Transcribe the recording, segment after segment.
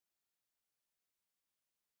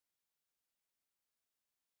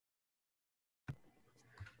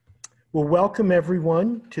Well, welcome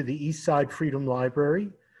everyone to the Eastside Freedom Library.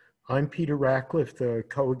 I'm Peter Ratcliffe, the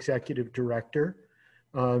co-executive director,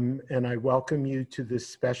 and I welcome you to this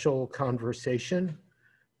special conversation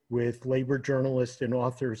with labor journalist and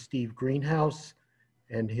author Steve Greenhouse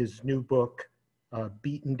and his new book,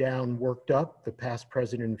 Beaten Down, Worked Up, The Past,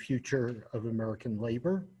 Present, and Future of American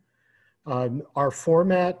Labor. Our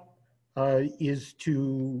format is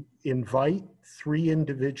to invite three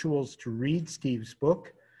individuals to read Steve's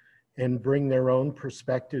book and bring their own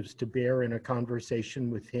perspectives to bear in a conversation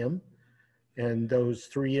with him. And those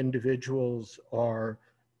three individuals are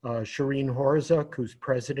Cherrene Horazuk, who's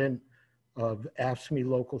president of AFSCME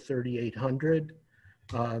Local 3800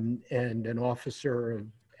 and an officer of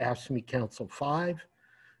AFSCME Council 5.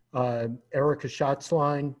 Erica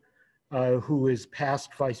Schatzlein, who is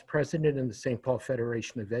past vice president in the St. Paul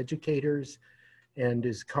Federation of Educators and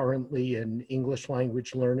is currently an English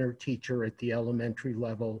language learner teacher at the elementary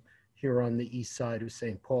level here on the east side of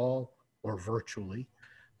St. Paul, or virtually.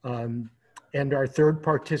 And our third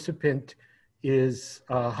participant is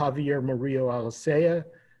Javier Morillo,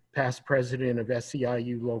 past president of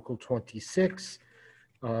SEIU Local 26,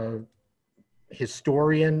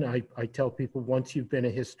 historian. I tell people once you've been a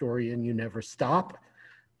historian, you never stop.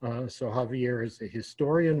 So Javier is a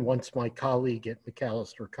historian, once my colleague at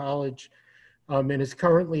Macalester College, and is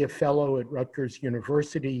currently a fellow at Rutgers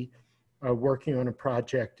University, working on a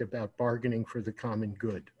project about bargaining for the common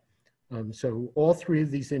good. So all three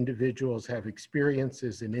of these individuals have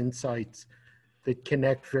experiences and insights that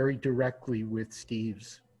connect very directly with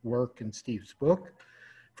Steve's work and Steve's book.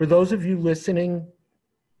 For those of you listening,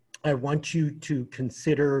 I want you to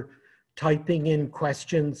consider typing in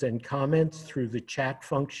questions and comments through the chat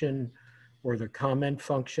function or the comment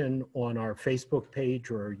function on our Facebook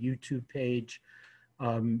page or our YouTube page.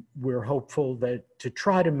 We're hopeful that to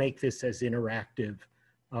try to make this as interactive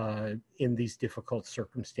in these difficult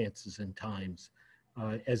circumstances and times,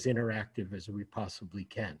 as interactive as we possibly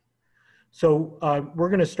can. So we're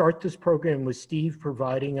going to start this program with Steve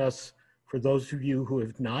providing us, for those of you who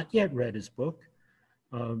have not yet read his book,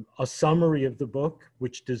 a summary of the book,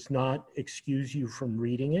 which does not excuse you from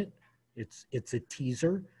reading it. It's a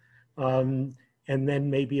teaser. And then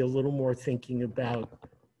maybe a little more thinking about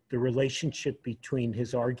the relationship between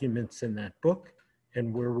his arguments in that book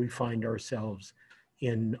and where we find ourselves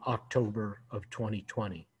in October of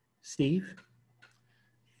 2020. Steve?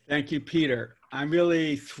 Thank you, Peter. I'm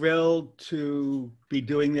really thrilled to be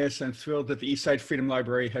doing this. I'm thrilled that the Eastside Freedom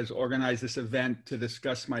Library has organized this event to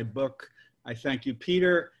discuss my book. I thank you,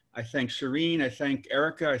 Peter. I thank Cherrene. I thank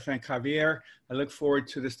Erica. I thank Javier. I look forward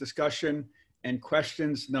to this discussion and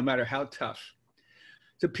questions, no matter how tough.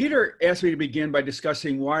 So Peter asked me to begin by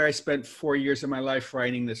discussing why I spent 4 years of my life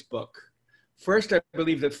writing this book. First, I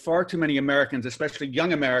believe that far too many Americans, especially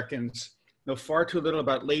young Americans, know far too little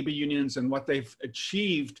about labor unions and what they've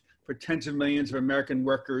achieved for tens of millions of American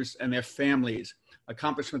workers and their families.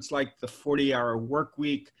 Accomplishments like the 40-hour work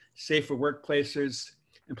week, safer workplaces,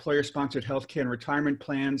 employer-sponsored healthcare and retirement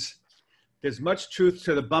plans. There's much truth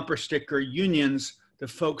to the bumper sticker unions, the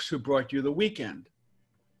folks who brought you the weekend.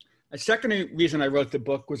 A second reason I wrote the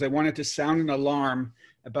book was I wanted to sound an alarm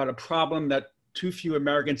about a problem that too few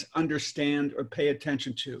Americans understand or pay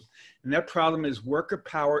attention to. And that problem is worker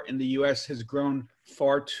power in the US has grown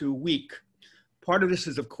far too weak. Part of this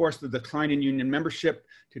is, of course, the decline in union membership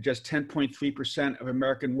to just 10.3% of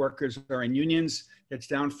American workers are in unions. That's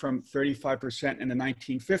down from 35% in the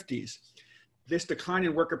 1950s. This decline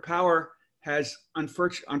in worker power has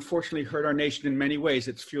unfortunately hurt our nation in many ways.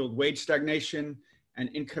 It's fueled wage stagnation and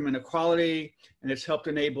income inequality, and it's helped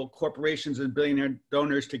enable corporations and billionaire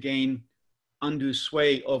donors to gain undue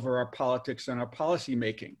sway over our politics and our policy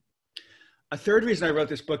making. A third reason I wrote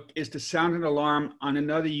this book is to sound an alarm on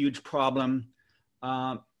another huge problem.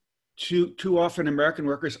 Too often American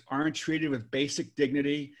workers aren't treated with basic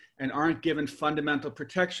dignity and aren't given fundamental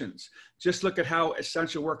protections. Just look at how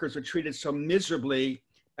essential workers were treated so miserably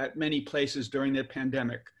at many places during the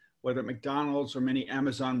pandemic, whether at McDonald's or many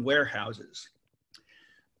Amazon warehouses.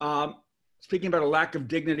 Speaking about a lack of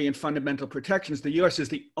dignity and fundamental protections, the US is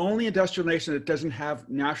the only industrial nation that doesn't have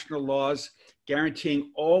national laws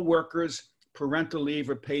guaranteeing all workers parental leave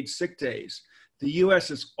or paid sick days. The US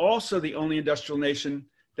is also the only industrial nation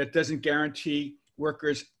that doesn't guarantee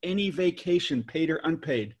workers any vacation, paid or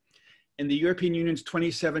unpaid. In the European Union's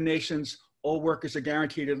 27 nations, all workers are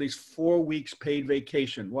guaranteed at least 4 weeks paid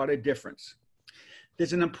vacation. What a difference.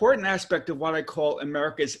 There's an important aspect of what I call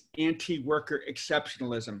America's anti-worker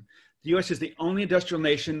exceptionalism. The US is the only industrial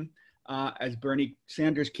nation, as Bernie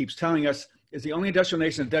Sanders keeps telling us, is the only industrial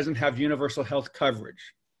nation that doesn't have universal health coverage.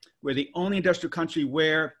 We're the only industrial country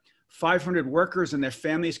where 500 workers and their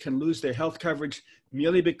families can lose their health coverage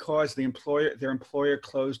merely because their employer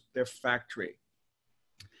closed their factory.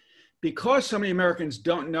 Because so many Americans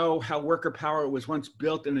don't know how worker power was once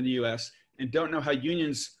built in the US and don't know how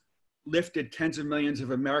unions lifted tens of millions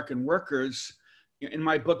of American workers, in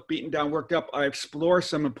my book, Beaten Down, Worked Up, I explore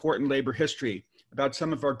some important labor history about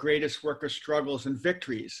some of our greatest worker struggles and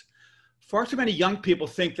victories. Far too many young people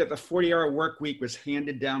think that the 40-hour work week was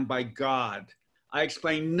handed down by God. I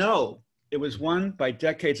explain, no, it was won by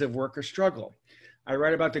decades of worker struggle. I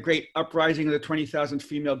write about the great uprising of the 20,000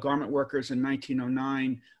 female garment workers in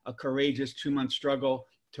 1909, a courageous 2-month struggle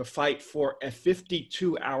to fight for a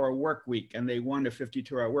 52-hour work week, and they won a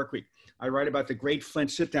 52-hour work week. I write about the great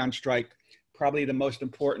Flint sit-down strike, probably the most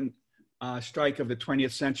important strike of the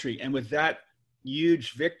 20th century. And with that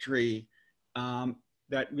huge victory,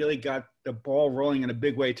 that really got the ball rolling in a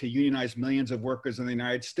big way to unionize millions of workers in the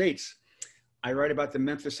United States. I write about the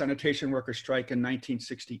Memphis sanitation worker strike in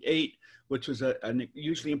 1968, which was a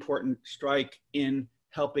hugely important strike in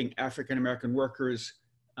helping African-American workers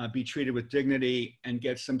be treated with dignity and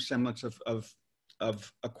get some semblance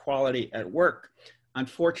of equality at work.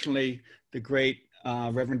 Unfortunately, the great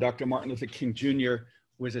Reverend Dr. Martin Luther King Jr.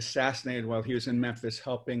 was assassinated while he was in Memphis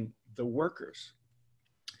helping the workers.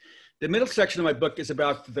 The middle section of my book is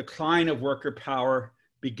about the decline of worker power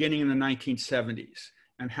beginning in the 1970s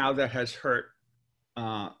and how that has hurt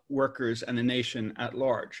workers and the nation at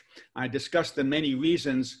large. I discussed the many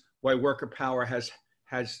reasons why worker power has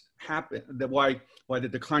happened, why the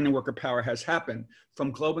decline in worker power has happened,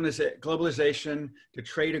 from globalization to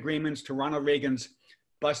trade agreements to Ronald Reagan's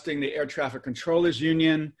busting the air traffic controllers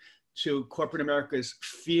union, to corporate America's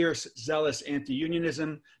fierce, zealous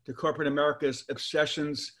anti-unionism, to corporate America's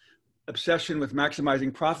obsession with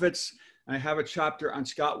maximizing profits. And I have a chapter on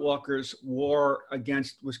Scott Walker's war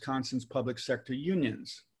against Wisconsin's public sector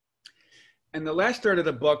unions. In the last third of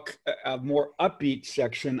the book, a more upbeat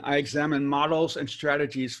section, I examine models and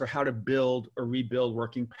strategies for how to build or rebuild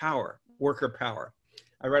worker power.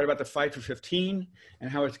 I write about the Fight for 15 and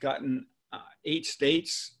how it's gotten 8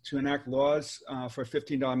 states to enact laws for a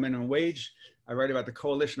 $15 minimum wage. I write about the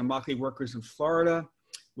Coalition of Motley Workers in Florida,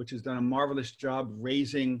 which has done a marvelous job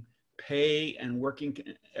raising pay and working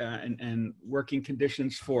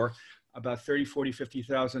conditions for about 30, 40,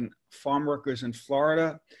 50,000 farm workers in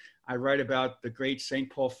Florida. I write about the great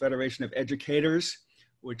St. Paul Federation of Educators,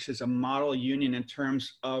 which is a model union in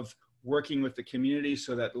terms of working with the community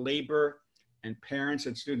so that labor and parents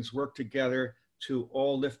and students work together to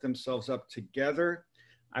all lift themselves up together.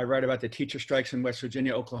 I write about the teacher strikes in West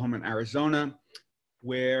Virginia, Oklahoma, and Arizona,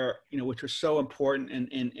 where, which are so important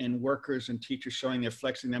in workers and teachers showing they're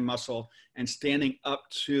flexing their muscle and standing up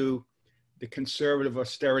to the conservative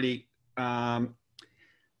austerity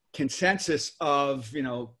consensus of,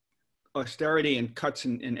 austerity and cuts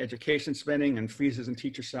in education spending and freezes in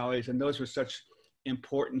teacher salaries. And those were such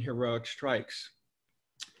important heroic strikes.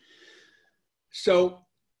 So,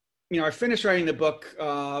 I finished writing the book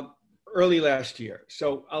early last year.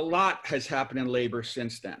 So a lot has happened in labor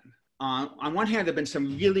since then. On one hand, there have been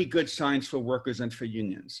some really good signs for workers and for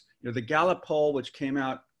unions. The Gallup poll, which came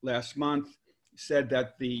out last month, said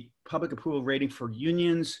that the public approval rating for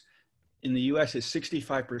unions in the US is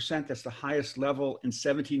 65%. That's the highest level in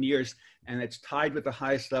 17 years, and it's tied with the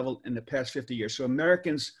highest level in the past 50 years. So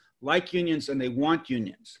Americans like unions and they want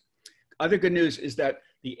unions. Other good news is that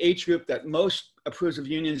the age group that most approves of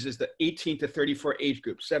unions is the 18 to 34 age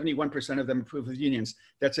group. 71% of them approve of unions.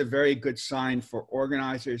 That's a very good sign for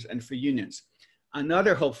organizers and for unions.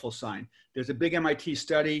 Another hopeful sign, there's a big MIT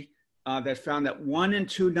study that found that 1 in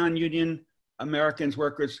 2 non-union Americans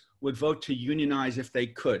workers would vote to unionize if they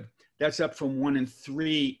could. That's up from 1 in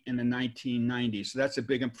 3 in the 1990s. So that's a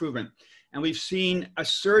big improvement. And we've seen a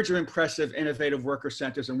surge of impressive, innovative worker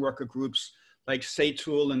centers and worker groups like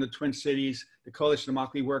SEIU in the Twin Cities, the Coalition of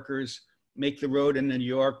Motley Workers, Make the Road in New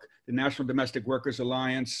York, the National Domestic Workers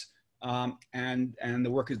Alliance, and the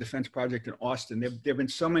Workers' Defense Project in Austin. There have been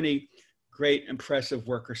so many great, impressive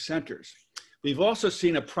worker centers. We've also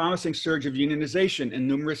seen a promising surge of unionization in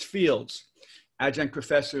numerous fields: adjunct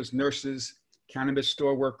professors, nurses, cannabis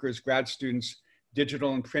store workers, grad students,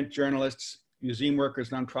 digital and print journalists, museum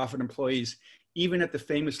workers, nonprofit employees, even at the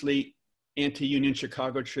famously anti-union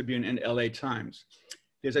Chicago Tribune and LA Times.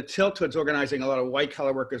 There's a tilt towards organizing a lot of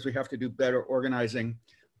white-collar workers. We have to do better organizing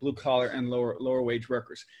blue-collar and lower wage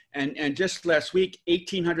workers. And just last week,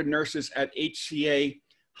 1,800 nurses at HCA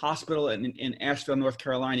Hospital in Asheville, North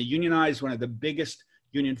Carolina, unionized, one of the biggest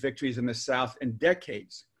union victories in the South in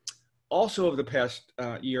decades. Also over the past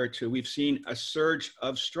year or two, we've seen a surge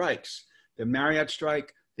of strikes: the Marriott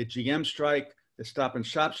strike, the GM strike, the Stop and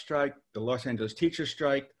Shop strike, the Los Angeles teacher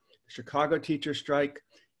strike, the Chicago teacher strike,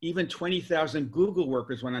 even 20,000 Google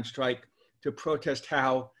workers went on strike to protest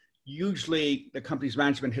how hugely the company's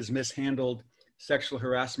management has mishandled sexual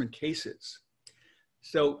harassment cases.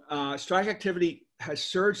 So strike activity has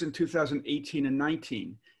surged in 2018 and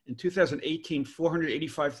 19. In 2018,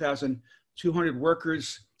 485,200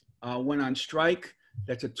 workers went on strike.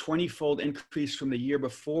 That's a 20-fold increase from the year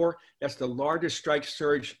before. That's the largest strike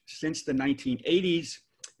surge since the 1980s.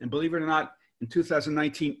 And believe it or not, in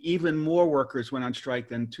 2019, even more workers went on strike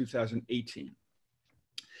than 2018.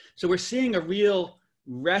 So we're seeing a real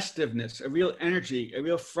restiveness, a real energy, a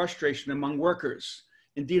real frustration among workers,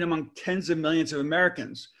 indeed among tens of millions of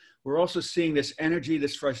Americans. We're also seeing this energy,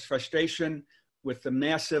 this frustration with the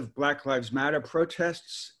massive Black Lives Matter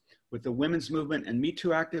protests, with the women's movement and Me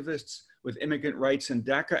Too activists, with immigrant rights and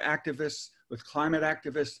DACA activists, with climate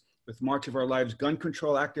activists, with March of Our Lives gun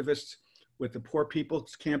control activists, with the Poor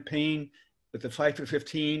People's Campaign, with the Fight for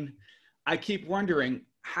 15. I keep wondering,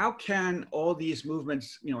 how can all these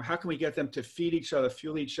movements, how can we get them to feed each other,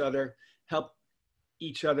 fuel each other, help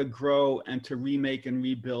each other grow, and to remake and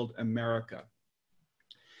rebuild America?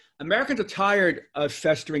 Americans are tired of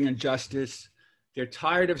festering injustice. They're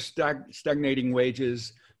tired of stagnating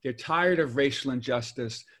wages. They're tired of racial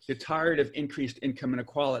injustice. They're tired of increased income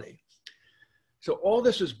inequality. So all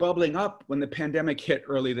this was bubbling up when the pandemic hit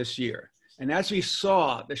early this year. And as we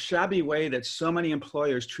saw, the shabby way that so many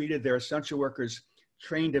employers treated their essential workers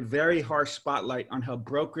trained a very harsh spotlight on how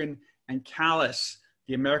broken and callous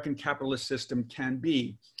the American capitalist system can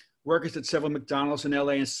be. Workers at several McDonald's in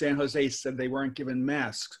LA and San Jose said they weren't given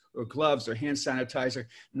masks or gloves or hand sanitizer,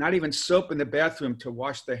 not even soap in the bathroom to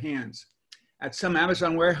wash their hands. At some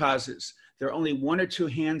Amazon warehouses, there are only 1 or 2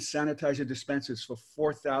 hand sanitizer dispensers for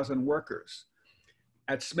 4,000 workers.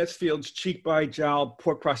 At Smithfield's Cheek by Jowl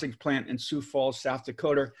pork processing plant in Sioux Falls, South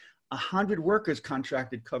Dakota, 100 workers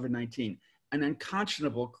contracted COVID-19, an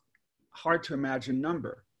unconscionable, hard to imagine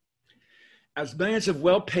number. As millions of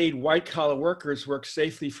well-paid white-collar workers work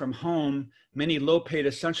safely from home, many low-paid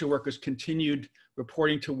essential workers continued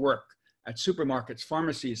reporting to work at supermarkets,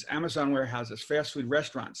 pharmacies, Amazon warehouses, fast food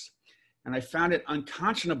restaurants. And I found it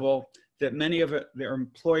unconscionable that many of their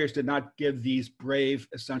employers did not give these brave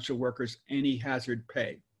essential workers any hazard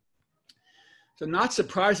pay. So not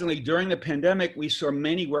surprisingly, during the pandemic, we saw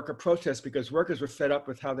many worker protests because workers were fed up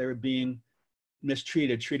with how they were being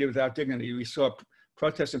mistreated, treated without dignity. We saw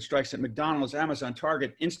protests and strikes at McDonald's, Amazon,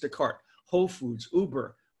 Target, Instacart, Whole Foods,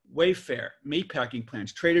 Uber, Wayfair, meatpacking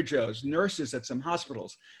plants, Trader Joe's, nurses at some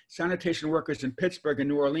hospitals, sanitation workers in Pittsburgh and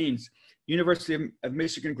New Orleans, University of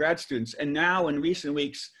Michigan grad students. And now in recent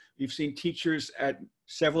weeks, we've seen teachers at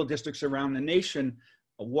several districts around the nation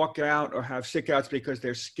walk out or have sick outs because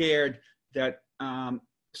they're scared that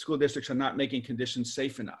school districts are not making conditions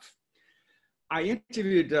safe enough. I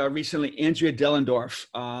interviewed recently Andrea Dellendorf,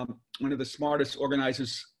 one of the smartest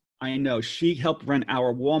organizers I know. She helped run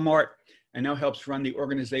our Walmart and now helps run the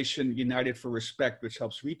organization United for Respect, which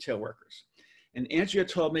helps retail workers. And Andrea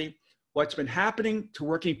told me what's been happening to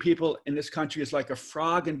working people in this country is like a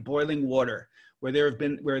frog in boiling water, where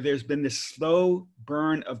there's been this slow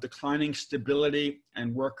burn of declining stability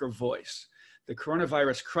and worker voice. The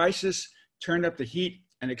coronavirus crisis turned up the heat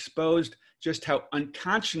and exposed just how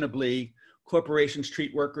unconscionably corporations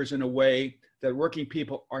treat workers in a way that working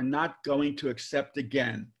people are not going to accept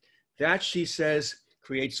again. That, she says,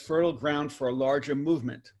 creates fertile ground for a larger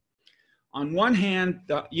movement. On one hand,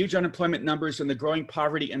 the huge unemployment numbers and the growing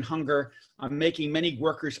poverty and hunger are making many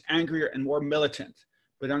workers angrier and more militant.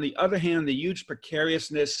 But on the other hand, the huge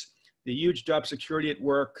precariousness, the huge job security at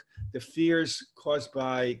work, the fears caused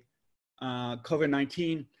by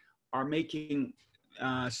COVID-19 are making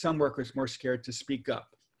some workers more scared to speak up.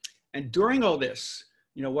 And during all this,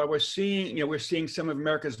 what we're seeing, we're seeing some of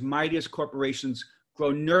America's mightiest corporations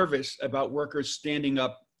grow nervous about workers standing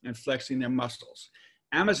up and flexing their muscles.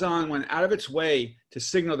 Amazon went out of its way to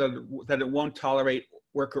signal that it won't tolerate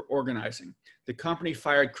worker organizing. The company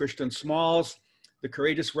fired Christian Smalls, the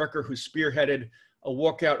courageous worker who spearheaded a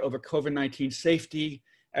walkout over COVID-19 safety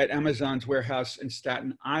at Amazon's warehouse in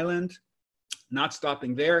Staten Island. Not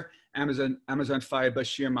stopping there, Amazon fired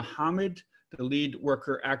Bashir Muhammad, the lead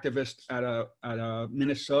worker activist at a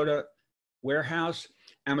Minnesota warehouse.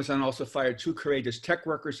 Amazon also fired 2 courageous tech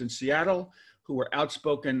workers in Seattle who were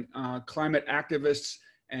outspoken climate activists,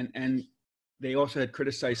 and they also had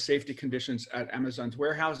criticized safety conditions at Amazon's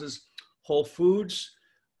warehouses. Whole Foods,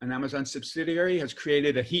 an Amazon subsidiary, has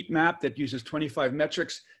created a heat map that uses 25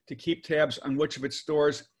 metrics to keep tabs on which of its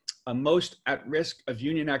stores are most at risk of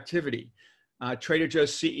union activity. Trader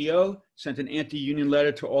Joe's CEO sent an anti-union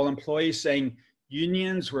letter to all employees saying,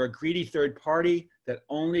 Unions were a greedy third party that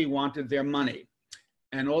only wanted their money.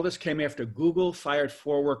 And all this came after Google fired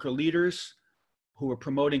 4 worker leaders who were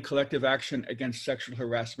promoting collective action against sexual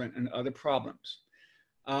harassment and other problems.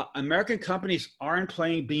 American companies aren't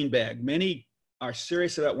playing beanbag. Many are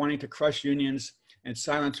serious about wanting to crush unions and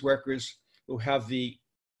silence workers who have the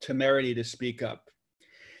temerity to speak up.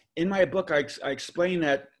 In my book, I explain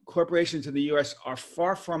that corporations in the US are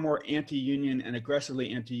far, far more anti-union and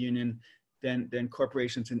aggressively anti-union than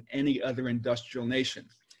corporations in any other industrial nation.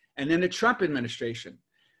 And then the Trump administration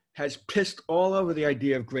has pissed all over the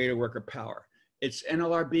idea of greater worker power. Its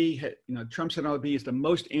NLRB, Trump's NLRB is the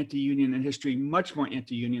most anti-union in history, much more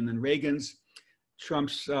anti-union than Reagan's.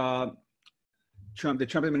 The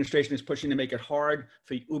Trump administration is pushing to make it hard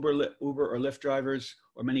for Uber or Lyft drivers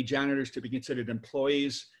or many janitors to be considered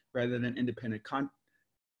employees rather than independent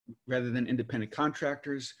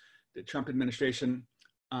contractors. The Trump administration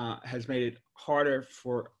has made it harder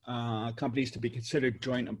for companies to be considered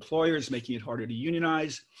joint employers, making it harder to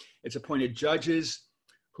unionize. It's appointed judges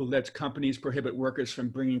who lets companies prohibit workers from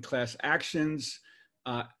bringing class actions.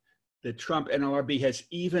 The Trump NLRB has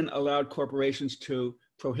even allowed corporations to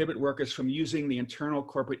prohibit workers from using the internal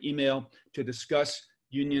corporate email to discuss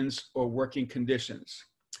unions or working conditions.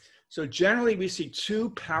 So generally, we see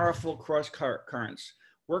 2 powerful cross currents.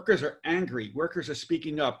 Workers are angry, workers are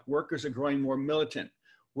speaking up, workers are growing more militant,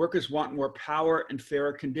 workers want more power and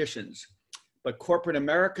fairer conditions. But corporate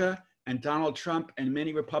America and Donald Trump and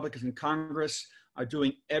many Republicans in Congress are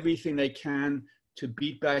doing everything they can to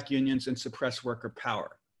beat back unions and suppress worker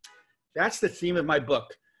power. That's the theme of my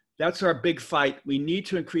book. That's our big fight. We need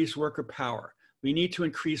to increase worker power. We need to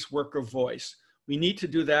increase worker voice. We need to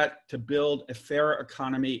do that to build a fairer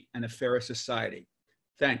economy and a fairer society.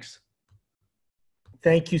 Thanks.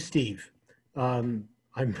 Thank you, Steve. I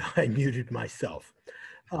muted myself.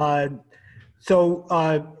 Erica,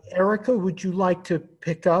 would you like to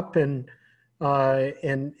pick up and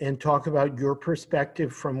talk about your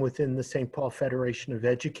perspective from within the St. Paul Federation of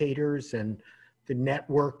Educators and the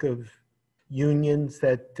network of unions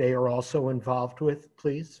that they are also involved with,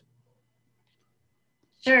 please?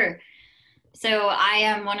 Sure. So I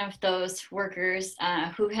am one of those workers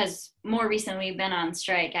who has more recently been on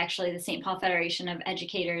strike. Actually, the St. Paul Federation of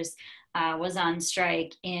Educators was on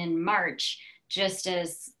strike in March, just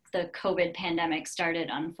as the COVID pandemic started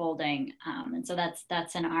unfolding. And so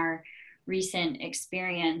that's in our recent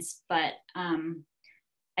experience. But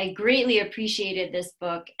I greatly appreciated this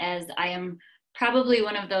book, as I am probably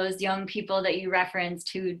one of those young people that you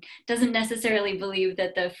referenced who doesn't necessarily believe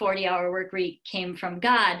that the 40-hour work week came from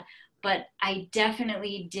God, but I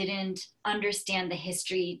definitely didn't understand the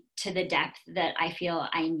history to the depth that I feel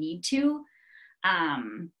I need to,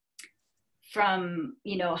 from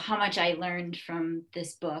how much I learned from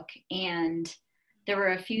this book. And there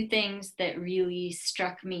were a few things that really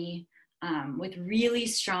struck me with really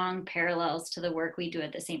strong parallels to the work we do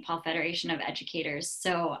at the St. Paul Federation of Educators.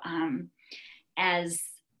 So as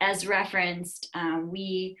referenced,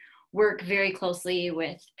 we work very closely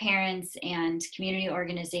with parents and community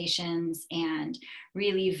organizations and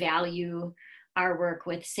really value our work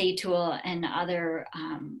with SEIU and other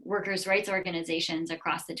workers' rights organizations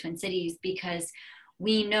across the Twin Cities, because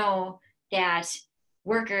we know that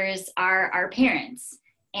workers are our parents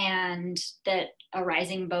and that a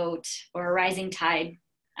rising boat or a rising tide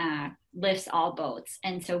lifts all boats.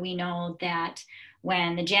 And so we know that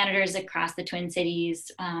when the janitors across the Twin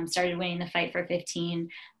Cities started winning the fight for 15,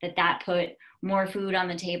 that put more food on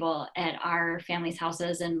the table at our families'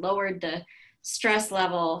 houses and lowered the stress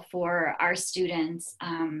level for our students.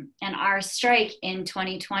 And our strike in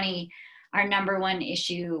 2020, our #1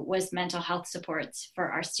 issue was mental health supports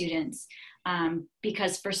for our students,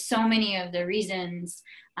 because for so many of the reasons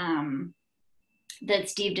that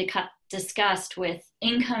Steve discussed, with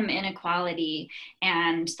income inequality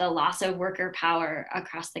and the loss of worker power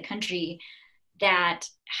across the country, that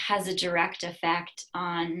has a direct effect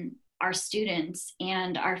on our students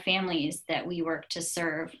and our families that we work to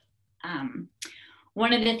serve.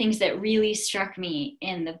 One of the things that really struck me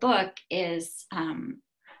in the book is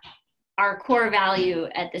our core value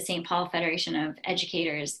at the St. Paul Federation of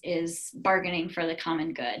Educators is bargaining for the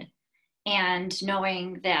common good, and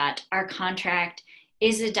knowing that our contract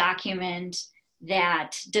is a document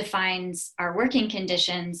that defines our working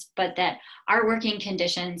conditions, but that our working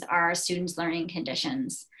conditions are our students' learning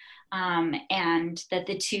conditions, and that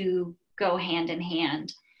the two go hand in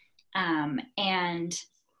hand. And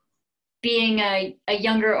being a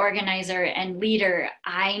younger organizer and leader,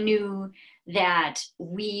 I knew that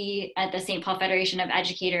we at the St. Paul Federation of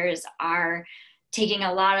Educators are taking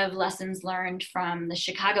a lot of lessons learned from the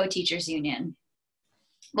Chicago Teachers Union,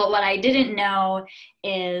 But what I didn't know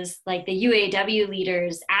is like the UAW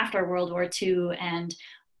leaders after World War II and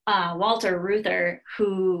Walter Reuther,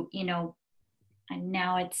 who, you know, and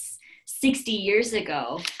now it's 60 years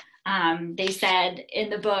ago, they said in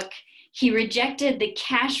the book, he rejected the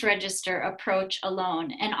cash register approach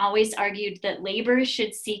alone and always argued that labor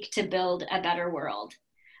should seek to build a better world,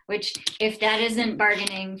 which if that isn't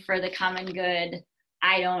bargaining for the common good,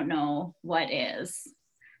 I don't know what is.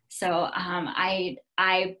 So I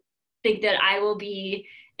think that I will be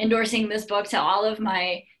endorsing this book to all of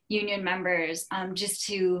my union members, just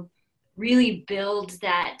to really build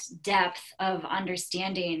that depth of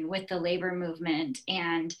understanding with the labor movement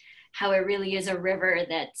and how it really is a river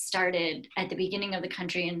that started at the beginning of the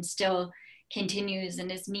country and still continues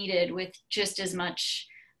and is needed with just as much,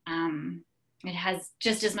 it has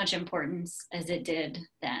just as much importance as it did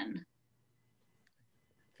then.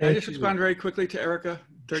 Can I just respond very quickly to Erica?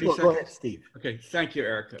 30 Sure, seconds. go ahead, Steve. Okay, thank you,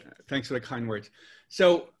 Erica. Thanks for the kind words.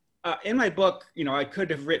 So in my book, you know, I could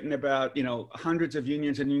have written about, you know, hundreds of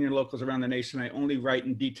unions and union locals around the nation. I only write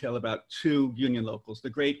in detail about 2 union locals, the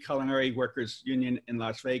Great Culinary Workers Union in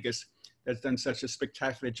Las Vegas that's done such a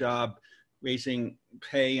spectacular job raising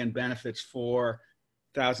pay and benefits for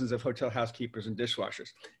thousands of hotel housekeepers and dishwashers.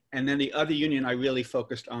 And then the other union I really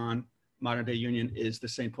focused on, modern day union, is the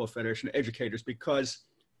St. Paul Federation of Educators, because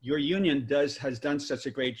your union has done such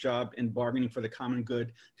a great job in bargaining for the common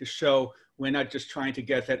good to show we're not just trying to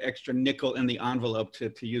get that extra nickel in the envelope,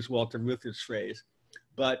 to use Walter Reuther's phrase.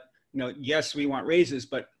 But, you know, yes, we want raises,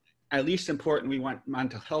 but at least important, we want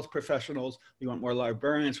mental health professionals, we want more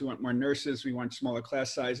librarians, we want more nurses, we want smaller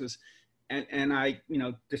class sizes. And I, you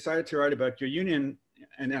know, decided to write about your union,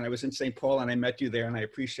 and then I was in St. Paul and I met you there, and I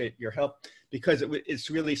appreciate your help, because it's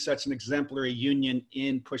really such an exemplary union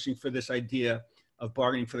in pushing for this idea of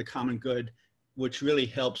bargaining for the common good, which really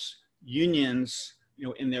helps unions, you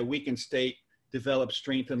know, in their weakened state, develop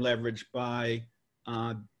strength and leverage by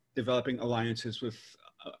developing alliances with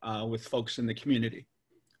folks in the community.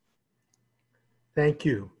 Thank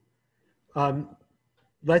you.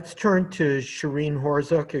 Let's turn to Cherrene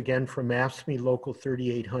Horazuk, again from AFSCME Local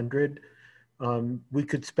 3800. We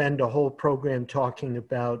could spend a whole program talking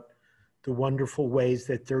about the wonderful ways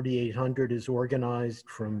that 3800 is organized,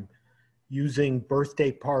 from using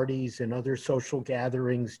birthday parties and other social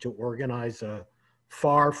gatherings to organize a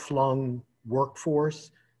far-flung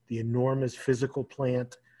workforce, the enormous physical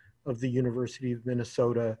plant of the University of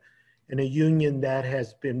Minnesota, and a union that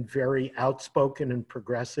has been very outspoken and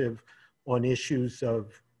progressive on issues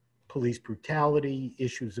of police brutality,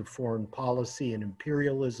 issues of foreign policy and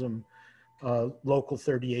imperialism. Local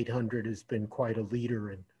 3800 has been quite a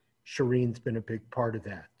leader, and Cherrene's been a big part of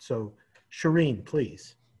that. So Cherrene,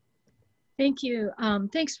 please. Thank you.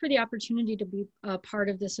 Thanks for the opportunity to be a part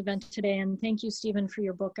of this event today. And thank you, Stephen, for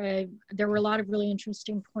your book. There were a lot of really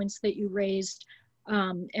interesting points that you raised,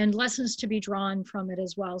 and lessons to be drawn from it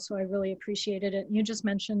as well. So I really appreciated it. And you just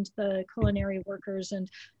mentioned the culinary workers, and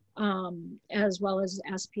as well as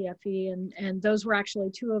SPFE. And those were actually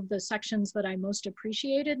 2 of the sections that I most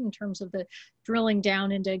appreciated in terms of the drilling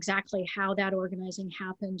down into exactly how that organizing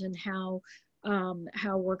happened and how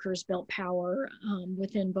workers built power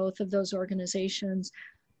within both of those organizations.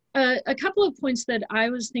 A couple of points that I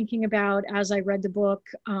was thinking about as I read the book,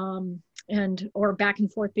 or back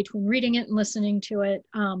and forth between reading it and listening to it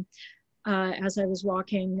as I was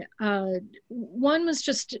walking. One was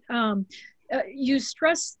just, you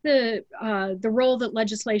stress the role that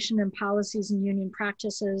legislation and policies and union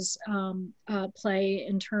practices play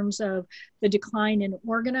in terms of the decline in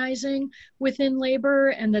organizing within labor,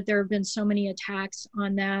 and that there have been so many attacks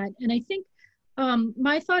on that. And I think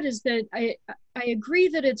my thought is that I agree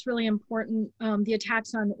that it's really important, the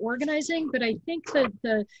attacks on organizing, but I think that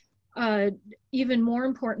the even more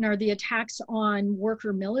important are the attacks on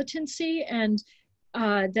worker militancy, and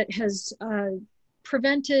that has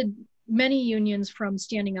prevented many unions from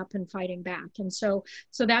standing up and fighting back. And so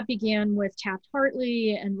that began with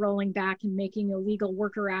Taft-Hartley and rolling back and making illegal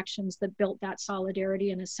worker actions that built that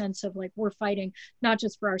solidarity and a sense of like, we're fighting not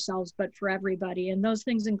just for ourselves, but for everybody. And those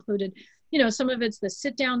things included, you know, some of it's the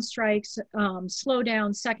sit down strikes, slow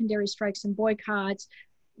down, secondary strikes and boycotts,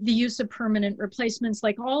 the use of permanent replacements,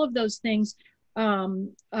 like all of those things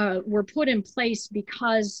were put in place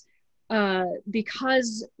because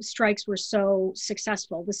strikes were so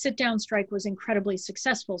successful. The sit-down strike was incredibly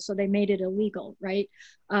successful, so they made it illegal, right?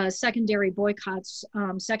 Secondary boycotts,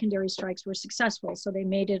 secondary strikes were successful, so they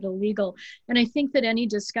made it illegal. And I think that any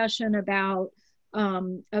discussion about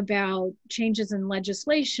changes in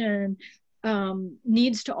legislation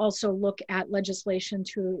needs to also look at legislation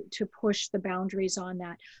to push the boundaries on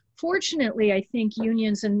that. fortunately, I think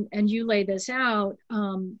unions, and you lay this out,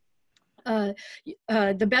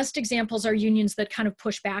 the best examples are unions that kind of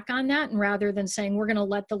push back on that, and rather than saying we're going to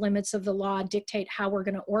let the limits of the law dictate how we're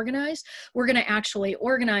going to organize, we're going to actually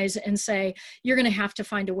organize and say you're going to have to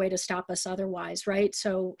find a way to stop us otherwise, right?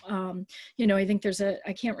 So you know, I think there's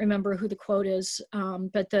I can't remember who the quote is,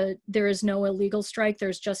 but there is no illegal strike,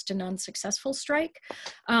 there's just an unsuccessful strike.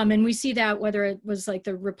 And we see that whether it was like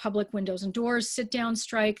the Republic Windows and Doors sit down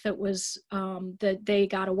strike that was that they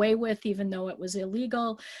got away with even though it was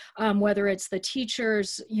illegal, whether it's the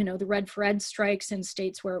teachers, you know, the Red for Ed strikes in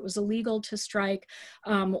states where it was illegal to strike,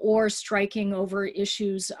 or striking over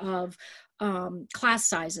issues of class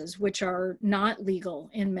sizes, which are not legal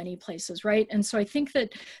in many places, right? And so I think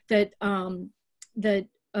that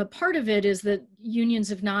a part of it is that unions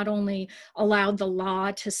have not only allowed the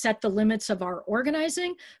law to set the limits of our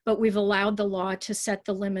organizing, but we've allowed the law to set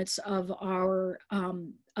the limits of our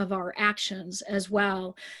actions as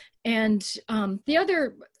well. And the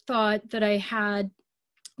other thought that I had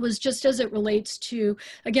was just as it relates to,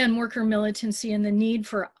 again, worker militancy and the need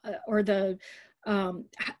for, or the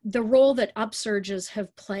role that upsurges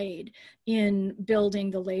have played in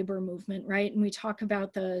building the labor movement, right? And we talk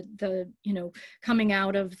about the you know, coming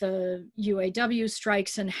out of the UAW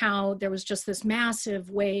strikes and how there was just this massive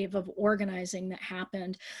wave of organizing that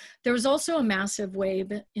happened. There was also a massive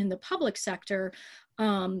wave in the public sector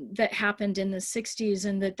that happened in the 60s,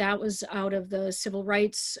 and that was out of the civil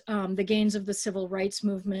rights, the gains of the civil rights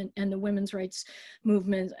movement and the women's rights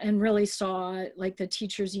movement, and really saw like the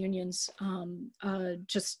teachers unions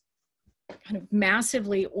just kind of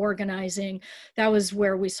massively organizing. That was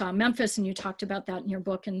where we saw Memphis, and you talked about that in your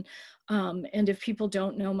book. And if people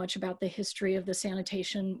don't know much about the history of the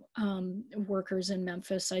sanitation workers in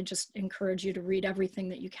Memphis, I just encourage you to read everything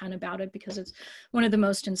that you can about it, because it's one of the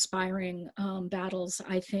most inspiring battles,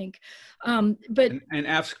 I think. But an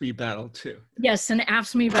AFSCME battle too. Yes, an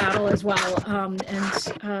AFSCME battle as well.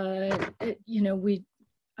 You know,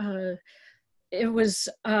 it was,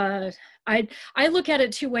 I look at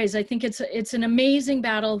it two ways. I think it's an amazing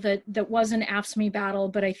battle that was an AFSCME battle,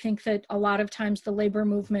 but I think that a lot of times the labor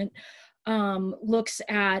movement looks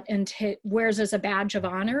at and wears as a badge of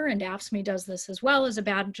honor, and AFSCME does this as well, as a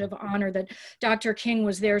badge of honor, that Dr. King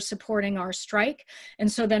was there supporting our strike.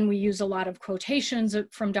 And so then we use a lot of quotations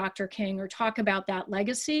from Dr. King or talk about that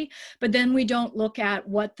legacy, but then we don't look at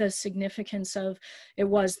what the significance of it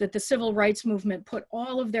was, that the civil rights movement put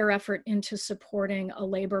all of their effort into supporting a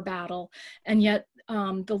labor battle, and yet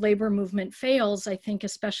the labor movement fails, I think,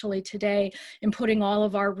 especially today, in putting all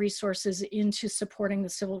of our resources into supporting the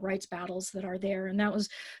civil rights battles that are there. And that was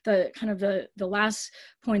the kind of the last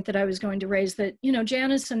point that I was going to raise, that, you know,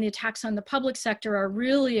 Janice and the attacks on the public sector are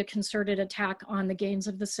really a concerted attack on the gains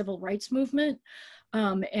of the civil rights movement.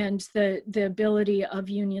 And the ability of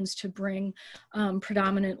unions to bring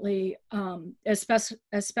predominantly,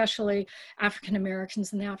 especially African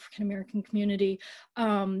Americans and the African American community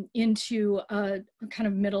into a kind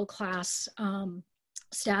of middle class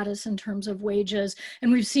status in terms of wages. And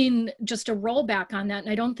we've seen just a rollback on that. And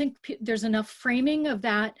I don't think there's enough framing of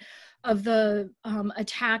that, of the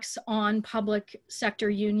attacks on public sector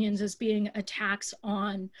unions as being attacks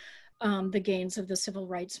on the gains of the civil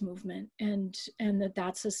rights movement, and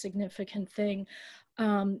that's a significant thing.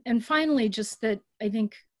 And finally, just that I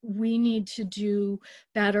think we need to do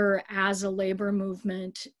better as a labor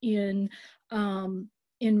movement in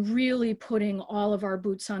really putting all of our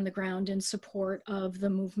boots on the ground in support of the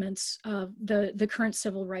movements of the current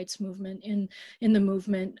civil rights movement, in the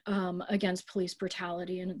movement against police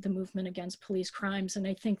brutality and the movement against police crimes. And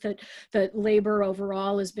I think that labor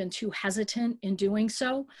overall has been too hesitant in doing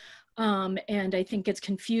so. And I think it's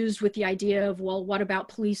confused with the idea of, well, what about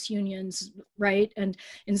police unions, right? And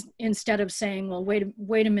instead of saying, well,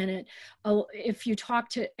 wait a minute, if you talk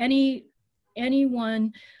to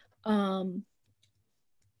anyone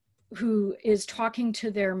who is talking to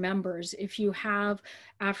their members, if you have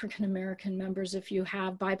African American members, if you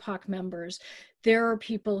have BIPOC members, there are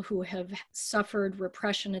people who have suffered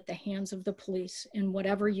repression at the hands of the police in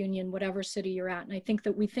whatever union, whatever city you're at. And I think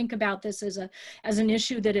that we think about this as an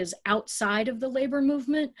issue that is outside of the labor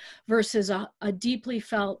movement versus a deeply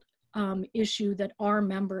felt issue that our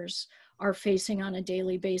members are facing on a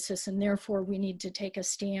daily basis, and therefore we need to take a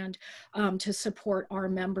stand to support our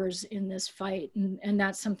members in this fight. And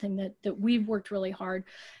that's something that we've worked really hard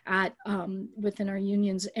at within our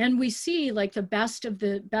unions. And we see like the best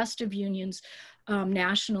of unions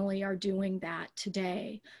nationally are doing that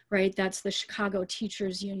today, right? That's the Chicago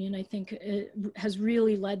Teachers Union, I think, has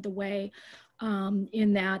really led the way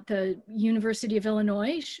in that the University of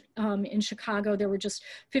Illinois in Chicago, there were just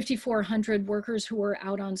 5,400 workers who were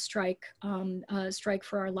out on strike, Strike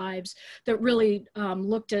for Our Lives, that really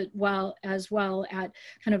looked at as well at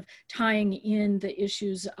kind of tying in the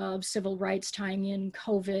issues of civil rights, tying in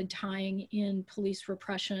COVID, tying in police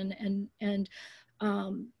repression, and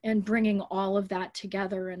bringing all of that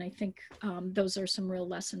together. And I think those are some real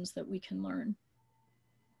lessons that we can learn.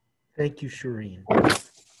 Thank you, Cherrene.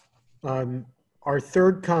 Our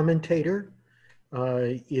third commentator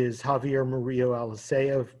is Javier Morillo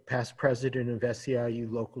Alicea, past president of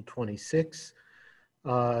SEIU Local 26.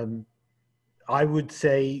 I would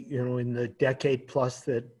say, you know, in the decade plus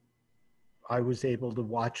that I was able to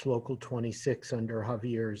watch Local 26 under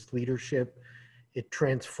Javier's leadership, it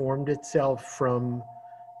transformed itself from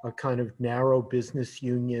a kind of narrow business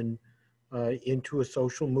union into a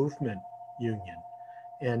social movement union,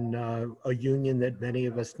 and a union that many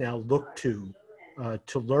of us now look to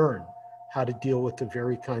learn how to deal with the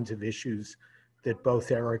very kinds of issues that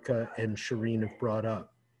both Erica and Cherrene have brought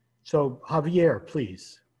up. So Javier,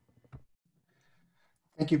 please.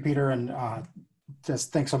 Thank you, Peter, and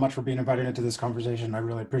just thanks so much for being invited into this conversation. I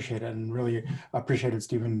really appreciate it, and really appreciated,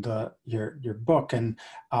 Stephen, your book. And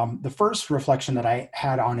the first reflection that I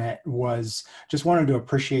had on it was just wanted to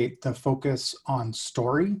appreciate the focus on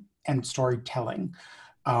story and storytelling,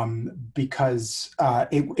 because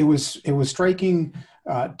it was striking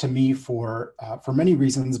to me for many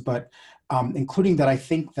reasons, but including that I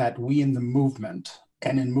think that we in the movement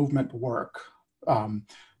and in movement work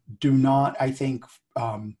do not, I think,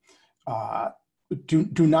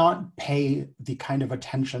 do not pay the kind of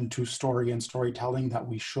attention to story and storytelling that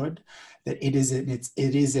we should. That it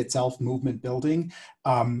is itself movement building,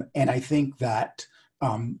 and I think that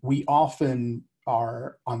we often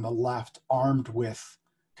are on the left armed with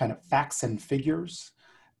kind of facts and figures,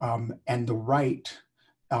 and the right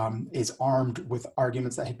is armed with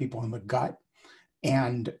arguments that hit people in the gut,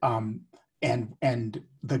 and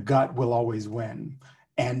the gut will always win.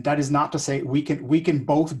 And that is not to say we can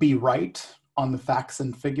both be right on the facts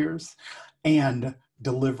and figures and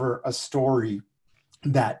deliver a story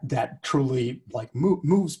that truly like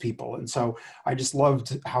moves people. And so I just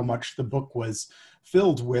loved how much the book was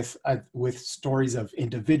filled with stories of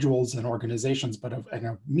individuals and organizations, but of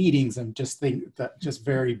meetings, and just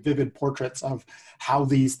very vivid portraits of how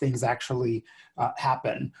these things actually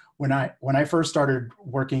happen. When I first started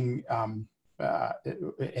working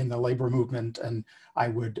in the labor movement, and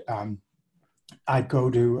I'd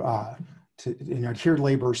go to hear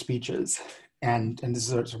labor speeches, and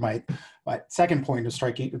this is my second point of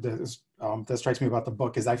that strikes me about the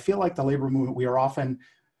book is I feel like the labor movement, we are often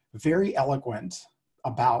very eloquent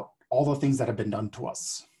about all the things that have been done to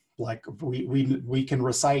us. Like we can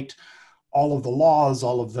recite all of the laws,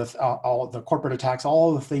 all of the corporate attacks,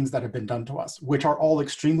 all of the things that have been done to us, which are all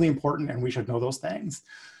extremely important, and we should know those things.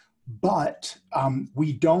 But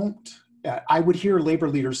we don't, I would hear labor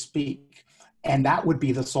leaders speak, and that would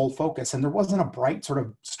be the sole focus. And there wasn't a bright sort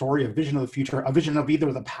of story, a vision of the future, a vision of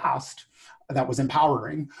either the past that was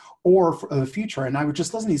empowering or for the future. And I would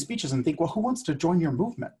just listen to these speeches and think, well, who wants to join your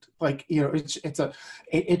movement? Like, you know,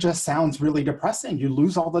 it just sounds really depressing. You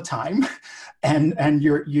lose all the time, and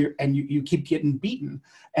you keep getting beaten.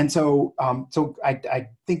 And so I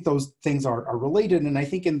think those things are related. And I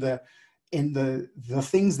think in the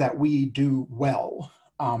things that we do well,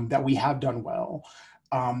 that we have done well,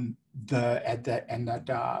 that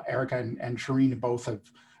Erica and Cherrene both have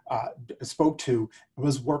spoke to,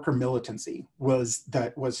 was worker militancy, was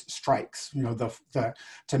strikes. You know,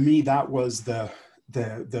 to me that was the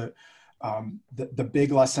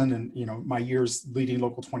big lesson, and you know, my years leading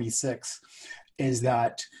Local 26, is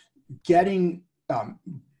that getting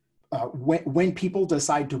when people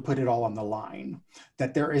decide to put it all on the line,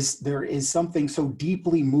 that there is something so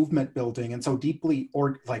deeply movement building and so deeply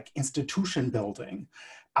institution building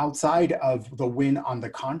outside of the win on the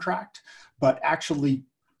contract, but actually,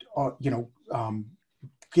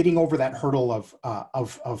 getting over that hurdle of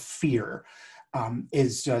fear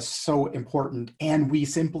is just so important. And we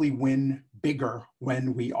simply win bigger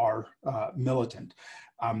when we are militant.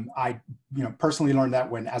 I personally learned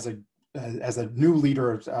that when as a new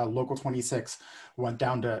leader of Local 26, went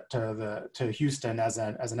down to Houston as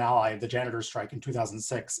an ally of the janitor strike in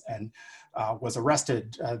 2006, and was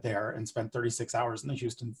arrested there and spent 36 hours in the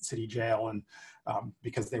Houston City Jail, and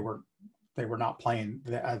because they were not playing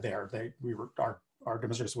there. Our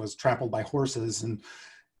demonstration was trampled by horses, and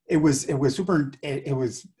it was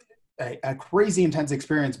a crazy intense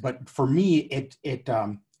experience. But for me, it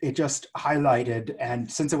just highlighted,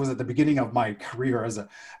 and since it was at the beginning of my career as a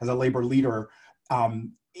labor leader,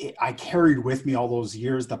 I carried with me all those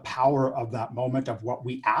years the power of that moment of what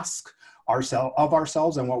we ask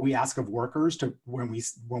ourselves and what we ask of workers to when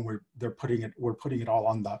we're putting it all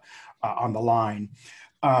on the line.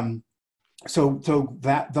 So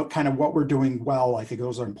that the kind of what we're doing well, I think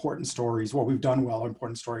those are important stories. What we've done well are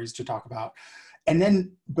important stories to talk about.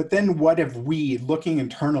 But then what have we, looking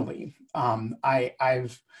internally?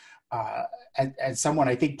 As someone,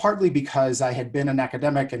 I think partly because I had been an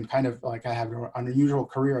academic and kind of like I have an unusual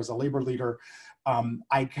career as a labor leader,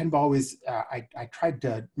 I kind of always, I tried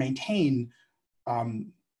to maintain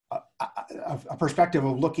a perspective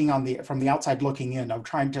of looking from the outside looking in, of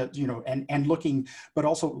trying to, and looking, but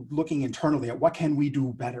also looking internally at what can we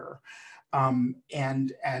do better. One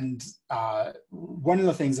of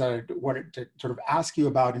the things that I wanted to sort of ask you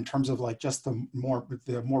about in terms of like just the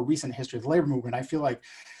more recent history of the labor movement, I feel like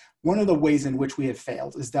one of the ways in which we have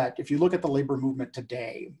failed is that if you look at the labor movement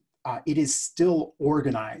today, it is still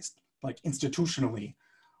organized like institutionally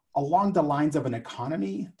along the lines of an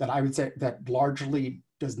economy that I would say that largely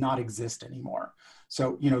does not exist anymore.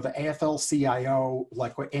 So, the AFL-CIO,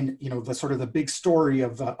 like in, the sort of the big story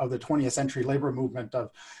of the 20th century labor movement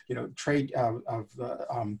of, trade of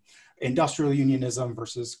the industrial unionism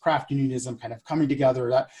versus craft unionism kind of coming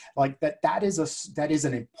together, that is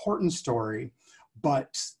an important story,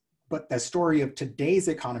 but the story of today's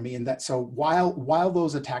economy, and that so while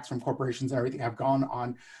those attacks from corporations and everything have gone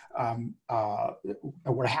on,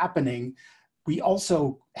 were happening, we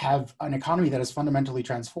also have an economy that is fundamentally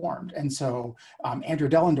transformed. And so Andrew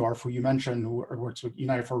Dellendorf, who you mentioned, who works with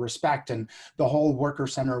United for Respect, and the whole worker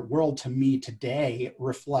center world to me today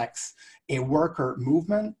reflects a worker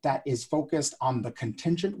movement that is focused on the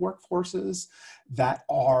contingent workforces that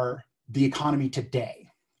are the economy today.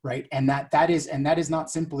 Right, and that is not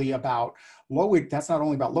simply about low wage. That's not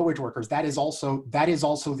only about low wage workers. That is also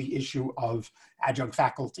the issue of adjunct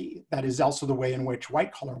faculty. That is also the way in which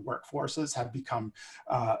white collar workforces have become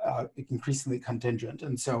increasingly contingent.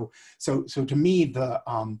 And so to me,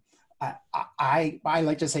 I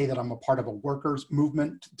like to say that I'm a part of a workers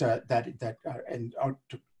movement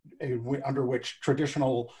under which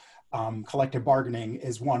traditional collective bargaining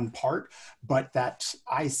is one part, but that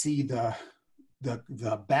I see the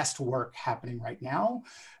best work happening right now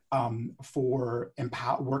for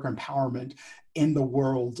worker empowerment in the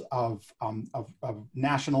world of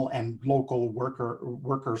national and local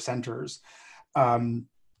worker centers. And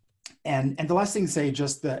the last thing to say,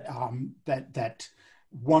 just that that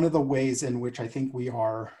one of the ways in which I think we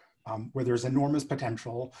are where there's enormous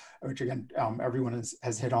potential, which again everyone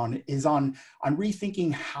has hit on, is on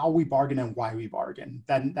rethinking how we bargain and why we bargain.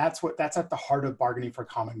 Then that's at the heart of bargaining for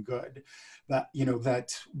common good. That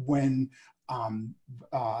that when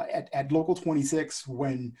at Local 26,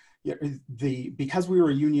 when because we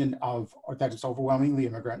were a union that is overwhelmingly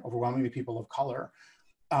immigrant, overwhelmingly people of color,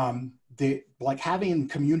 having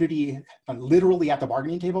community literally at the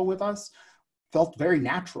bargaining table with us felt very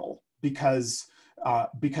natural, because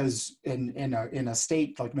in a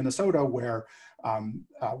state like Minnesota, where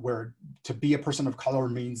to be a person of color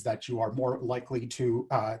means that you are more likely to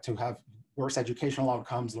have worse educational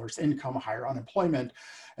outcomes, worse income, higher unemployment,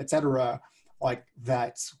 et cetera, like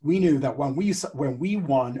that, we knew that when we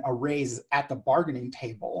won a raise at the bargaining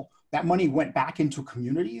table, that money went back into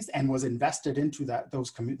communities and was invested into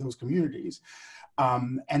those communities.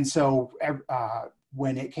 And so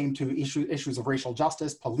when it came to issues of racial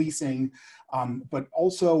justice, policing, but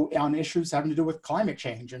also on issues having to do with climate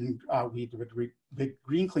change. And we did a big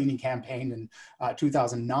green cleaning campaign in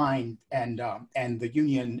 2009, and the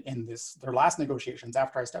union in their last negotiations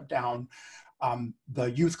after I stepped down,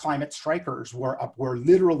 the youth climate strikers were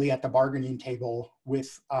literally at the bargaining table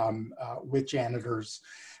with janitors,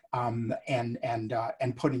 and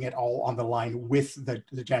putting it all on the line with the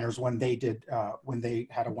janitors when they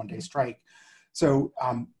had a one-day strike. So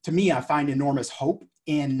to me, I find enormous hope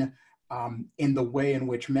in the way in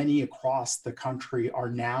which many across the country are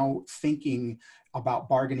now thinking about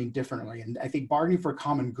bargaining differently. And I think bargaining for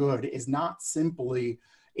common good is not simply,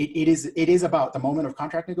 it is about the moment of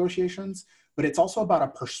contract negotiations, but it's also about a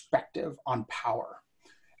perspective on power.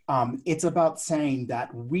 It's about saying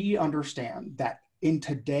that we understand that in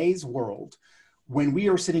today's world, when we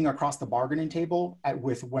are sitting across the bargaining table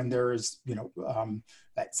when there is,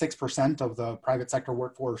 that 6% of the private sector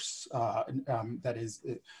workforce that is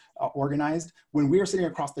organized, when we are sitting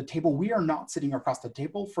across the table, we are not sitting across the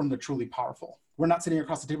table from the truly powerful. We're not sitting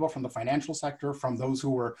across the table from the financial sector, from those who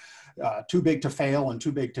were too big to fail and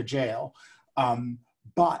too big to jail.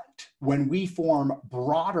 But when we form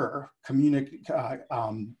broader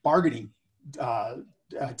bargaining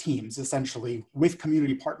teams, essentially, with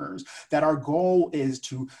community partners, that our goal is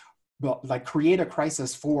to like create a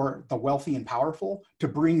crisis for the wealthy and powerful to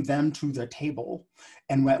bring them to the table.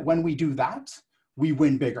 And when we do that, we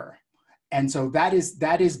win bigger. And so that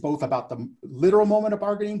is both about the literal moment of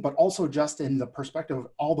bargaining, but also just in the perspective of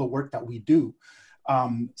all the work that we do.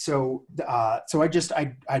 So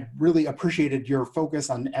I really appreciated your focus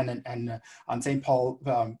on St. Paul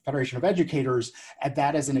Federation of Educators at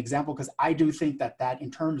that as an example, because I do think that in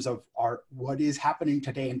terms of what is happening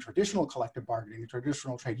today in traditional collective bargaining,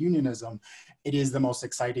 traditional trade unionism, it is the most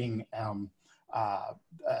exciting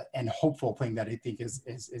and hopeful thing that I think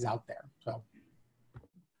is out there. So.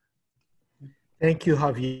 Thank you,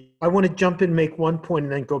 Javier. I want to jump in and make one point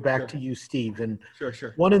and then go back to you, Steve. And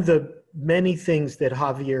Sure. One of the many things that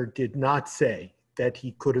Javier did not say that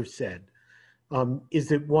he could have said is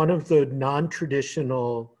that one of the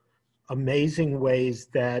non-traditional, amazing ways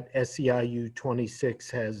that SEIU 26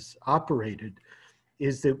 has operated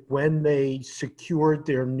is that when they secured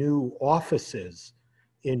their new offices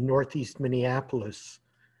in Northeast Minneapolis,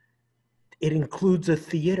 it includes a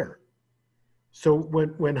theater. So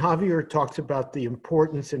when Javier talks about the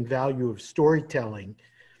importance and value of storytelling,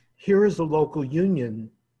 here is a local union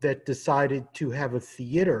that decided to have a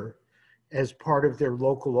theater as part of their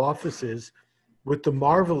local offices with the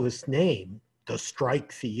marvelous name, the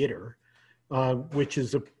Strike Theater, which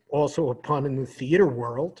is also a pun in the theater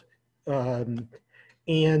world.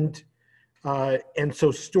 And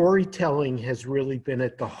so storytelling has really been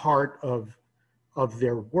at the heart of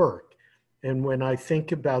their work. And when I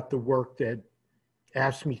think about the work that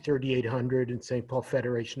AFSCME 3800 and St. Paul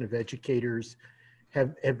Federation of Educators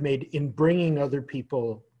have made in bringing other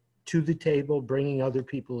people to the table, bringing other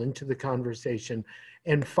people into the conversation,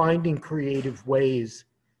 and finding creative ways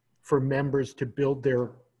for members to build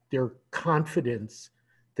their confidence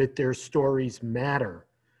that their stories matter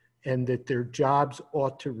and that their jobs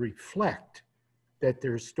ought to reflect that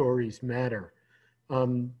their stories matter.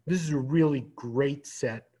 This is a really great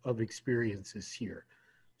set of experiences here.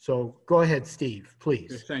 So go ahead, Steve,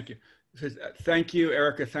 please. Thank you. Thank you,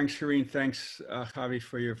 Erica. Thanks, Cherrene. Thanks, Javi,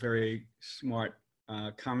 for your very smart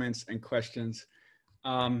comments and questions.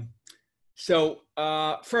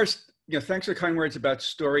 First, thanks for kind words about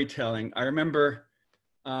storytelling. I remember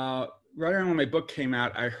right around when my book came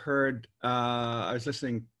out, I was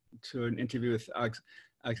listening to an interview with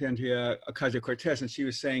Alexandria Ocasio-Cortez, and she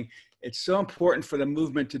was saying, it's so important for the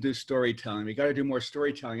movement to do storytelling. We got to do more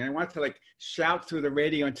storytelling. And I wanted to shout through the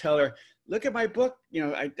radio and tell her, look at my book.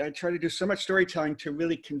 I try to do so much storytelling to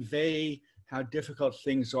really convey how difficult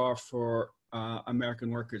things are for American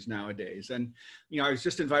workers nowadays. And, I was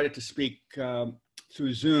just invited to speak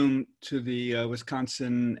through Zoom to the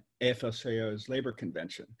Wisconsin AFL-CIO's labor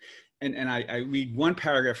convention. And I read one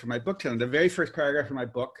paragraph from my book to them. The very first paragraph of my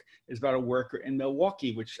book is about a worker in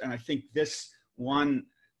Milwaukee, and I think this one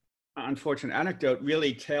unfortunate anecdote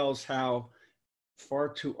really tells how far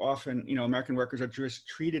too often, American workers are just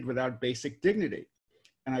treated without basic dignity.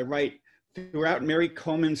 And I write, throughout Mary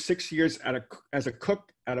Coleman's 6 years as a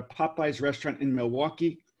cook at a Popeyes restaurant in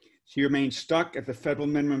Milwaukee, she remained stuck at the federal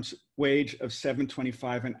minimum wage of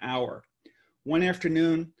 $7.25 an hour. One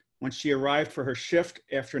afternoon, when she arrived for her shift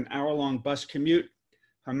after an hour-long bus commute,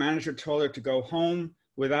 her manager told her to go home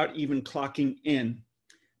without even clocking in.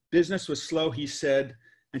 Business was slow, he said,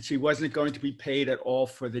 and she wasn't going to be paid at all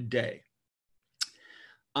for the day.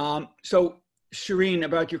 So, Cherrene,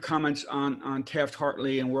 about your comments on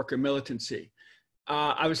Taft-Hartley and worker militancy.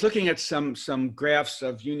 I was looking at some graphs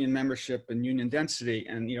of union membership and union density,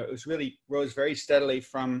 and it was really rose very steadily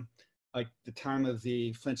from the time of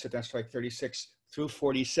the Flint sit-down strike 36 through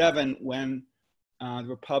 47, when the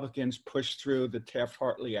Republicans pushed through the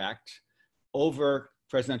Taft-Hartley Act over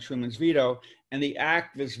President Truman's veto, and the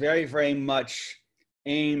act was very, very much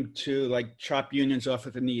aimed to chop unions off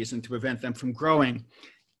at the knees and to prevent them from growing.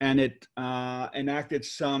 And it enacted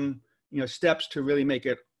some, steps to really make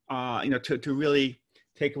it, to really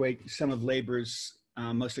take away some of labor's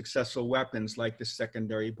most successful weapons, like the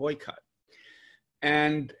secondary boycott.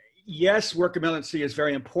 And yes, worker militancy is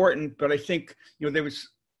very important, but I think, there was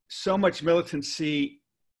so much militancy,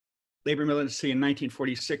 labor militancy in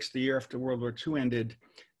 1946, the year after World War II ended,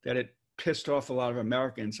 that it pissed off a lot of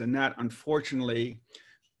Americans, and that unfortunately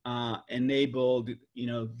enabled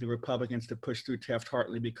the Republicans to push through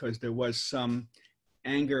Taft-Hartley, because there was some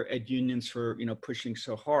anger at unions for pushing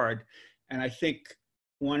so hard. And I think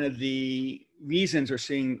one of the reasons we're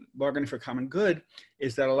seeing bargaining for common good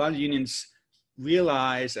is that a lot of unions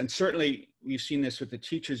realize, and certainly we've seen this with the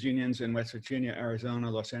teachers unions in West Virginia, Arizona,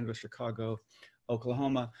 Los Angeles, Chicago,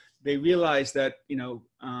 Oklahoma, they realize that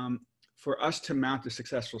for us to mount a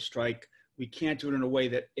successful strike, we can't do it in a way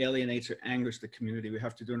that alienates or angers the community. We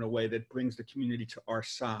have to do it in a way that brings the community to our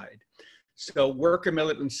side. So worker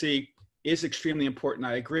militancy is extremely important,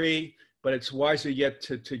 I agree, but it's wiser yet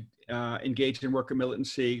to engage in worker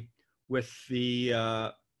militancy with the,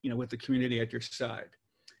 with the community at your side.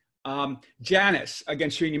 Janice,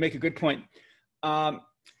 again, Cherrene, you make a good point.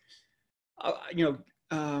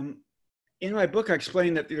 In my book, I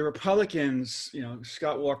explained that the Republicans,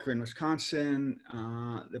 Scott Walker in Wisconsin,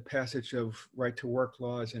 the passage of right to work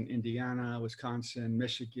laws in Indiana, Wisconsin,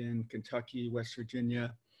 Michigan, Kentucky, West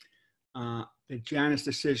Virginia, the Janus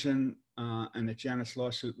decision and the Janus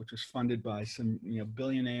lawsuit, which was funded by some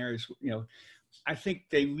billionaires, I think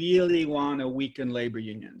they really want to weaken labor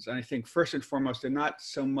unions. And I think first and foremost, they're not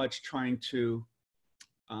so much trying to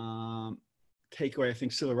take away, I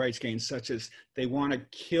think, civil rights gains, such as they want to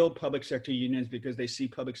kill public sector unions because they see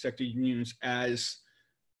public sector unions as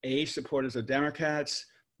A, supporters of Democrats,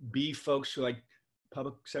 B, folks who, like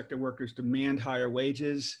public sector workers, demand higher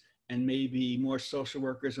wages, and maybe more social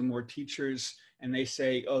workers and more teachers. And they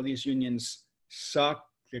say, oh, these unions suck.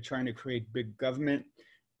 They're trying to create big government.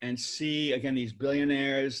 And C, again, these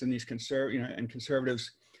billionaires and these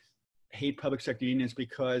conservatives hate public sector unions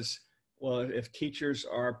because, well, if teachers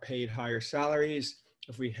are paid higher salaries,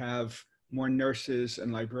 if we have more nurses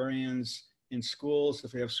and librarians in schools,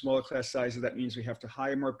 if we have smaller class sizes, that means we have to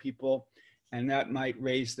hire more people, and that might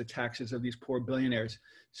raise the taxes of these poor billionaires.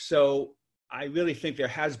 So I really think there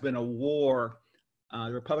has been a war.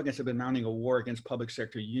 The Republicans have been mounting a war against public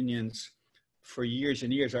sector unions for years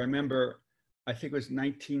and years. I remember, I think it was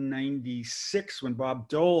 1996 when Bob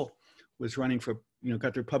Dole was running for,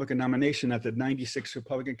 got the Republican nomination at the 96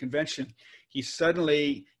 Republican convention. He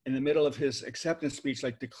suddenly, in the middle of his acceptance speech,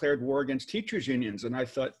 declared war against teachers unions. And I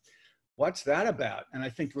thought, what's that about? And I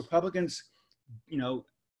think Republicans,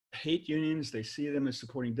 hate unions. They see them as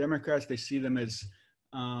supporting Democrats. They see them as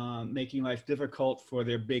making life difficult for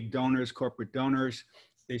their big donors, corporate donors.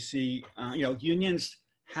 They see, unions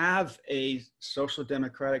have a social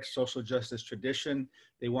democratic, social justice tradition.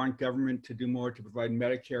 They want government to do more to provide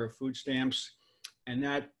Medicare or food stamps. And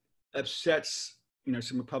that upsets,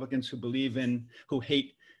 some Republicans who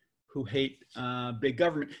hate big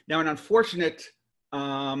government. Now, an unfortunate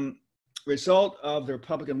result of the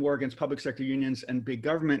Republican war against public sector unions and big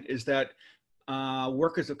government is that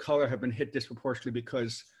workers of color have been hit disproportionately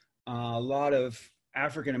because a lot of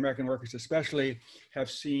African-American workers especially have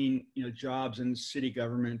seen jobs in city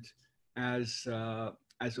government as a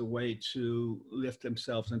way to lift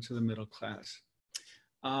themselves into the middle class.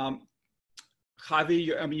 Javi,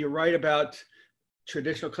 you're right about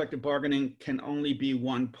traditional collective bargaining can only be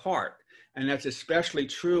one part. And that's especially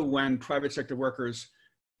true when private sector workers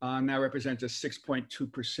now represent just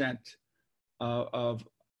 6.2% of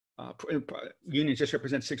unions just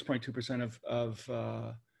represent 6.2% of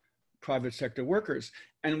private sector workers.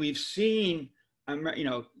 And we've seen,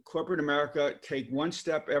 corporate America take one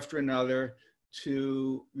step after another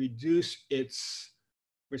to reduce its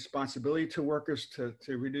responsibility to workers, to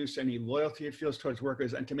reduce any loyalty it feels towards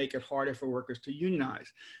workers, and to make it harder for workers to unionize.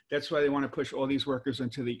 That's why they want to push all these workers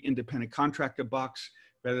into the independent contractor box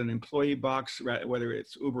rather than employee box, whether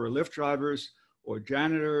it's Uber or Lyft drivers or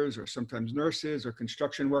janitors or sometimes nurses or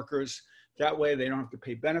construction workers. That way they don't have to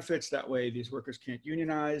pay benefits. That way these workers can't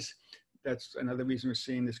unionize. That's another reason we're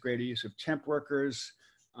seeing this greater use of temp workers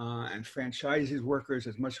and franchise workers.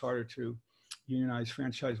 It's much harder to unionize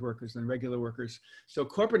franchise workers than regular workers. So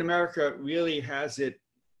corporate America really has it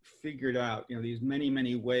figured out, these many,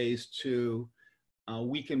 many ways to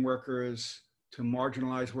weaken workers, to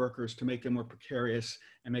marginalize workers, to make them more precarious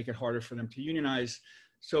and make it harder for them to unionize.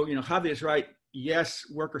 So, Javier is right. Yes,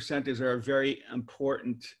 worker centers are a very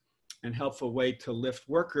important and helpful way to lift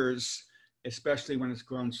workers, especially when it's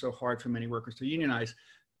grown so hard for many workers to unionize.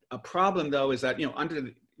 A problem, though, is that, under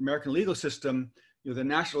the American legal system, the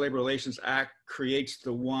National Labor Relations Act creates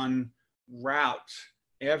the one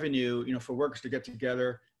avenue, for workers to get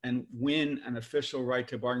together and win an official right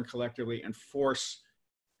to bargain collectively and force,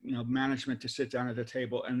 management to sit down at the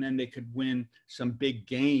table, and then they could win some big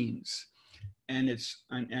gains. And it's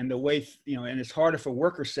the way, and it's harder for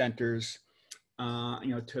worker centers,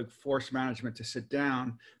 to force management to sit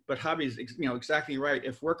down. But Javi is, exactly right.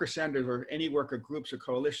 If worker centers or any worker groups or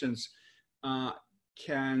coalitions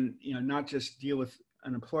can, not just deal with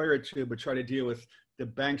an employer or two, but try to deal with the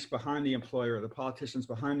banks behind the employer or the politicians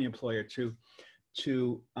behind the employer to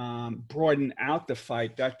broaden out the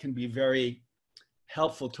fight, that can be very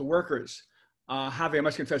helpful to workers. Javi, I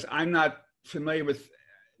must confess, I'm not familiar with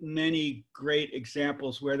many great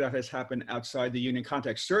examples where that has happened outside the union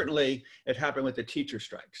context. Certainly, it happened with the teacher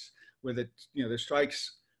strikes, where the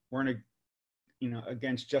strikes weren't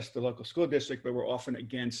against just the local school district, but were often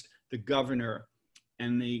against the governor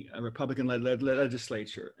and the Republican-led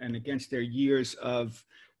legislature, and against their years of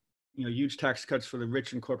huge tax cuts for the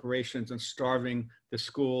rich and corporations, and starving the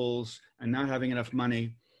schools, and not having enough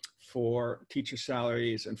money for teacher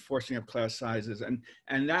salaries, and forcing up class sizes.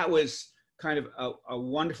 And that was kind of a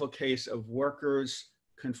wonderful case of workers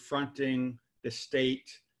confronting the state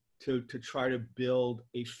to try to build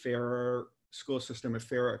a fairer school system, a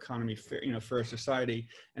fairer economy, fairer society.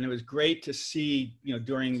 And it was great to see,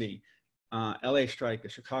 during the LA strike, the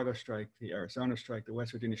Chicago strike, the Arizona strike, the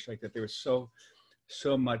West Virginia strike, that there was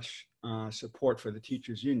so much support for the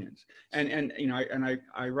teachers' unions. And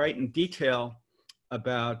I write in detail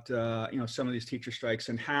about some of these teacher strikes,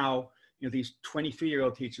 and how these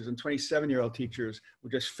 23-year-old teachers and 27-year-old teachers were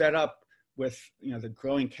just fed up with the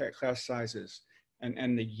growing class sizes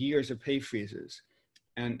and the years of pay freezes,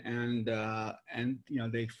 and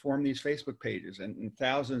they formed these Facebook pages, and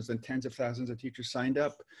thousands and tens of thousands of teachers signed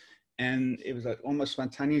up, and it was an almost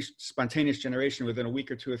spontaneous generation. Within a week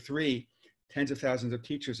or two or three, tens of thousands of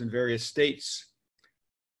teachers in various states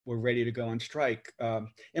were ready to go on strike.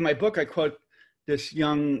 In my book, I quote this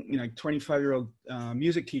young, 25-year-old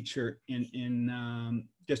music teacher in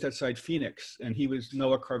just outside Phoenix, and he was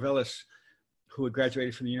Noah Carvelis, who had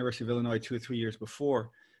graduated from the University of Illinois 2 or 3 years before,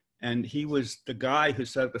 and he was the guy who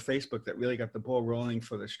set up the Facebook that really got the ball rolling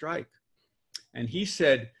for the strike. And he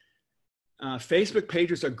said, Facebook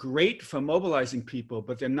pages are great for mobilizing people,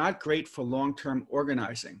 but they're not great for long-term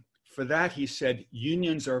organizing. For that, he said,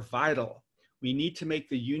 unions are vital. We need to make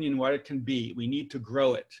the union what it can be. We need to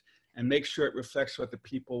grow it and make sure it reflects what the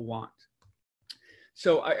people want.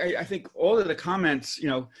 So I think all of the comments,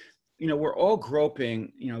 we're all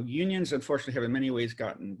groping. Unions unfortunately have in many ways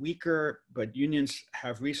gotten weaker, but unions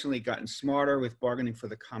have recently gotten smarter with bargaining for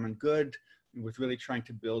the common good, with really trying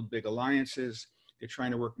to build big alliances. They're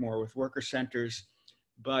trying to work more with worker centers.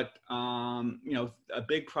 But, a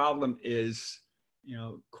big problem is,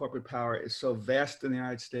 corporate power is so vast in the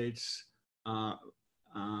United States.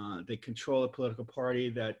 They control a political party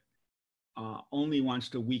that only wants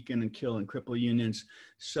to weaken and kill and cripple unions.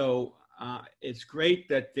 So it's great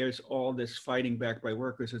that there's all this fighting back by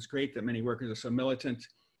workers. It's great that many workers are so militant.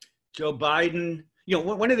 Joe Biden,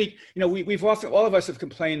 one of the, we've often, all of us have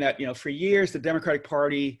complained that, for years, the Democratic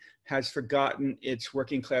Party has forgotten its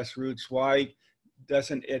working class roots. Why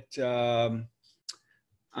doesn't it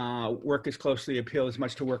work as closely, appeal as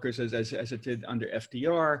much to workers as it did under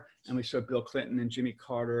FDR? And we saw Bill Clinton and Jimmy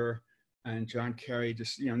Carter and John Kerry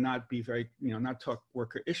just, not be very, not talk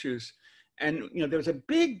worker issues. And, there was a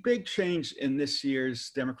big change in this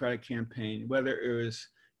year's Democratic campaign, whether it was,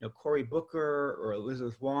 Cory Booker or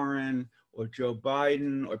Elizabeth Warren or Joe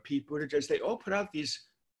Biden or Pete Buttigieg. They all put out these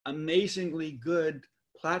amazingly good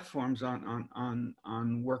platforms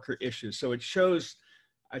on worker issues. So it shows,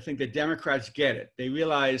 I think, the Democrats get it. They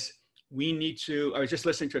realize we need to, I was just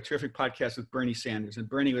listening to a terrific podcast with Bernie Sanders, and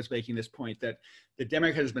Bernie was making this point that the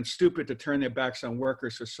Democrats have been stupid to turn their backs on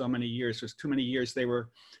workers for so many years. There's too many years they were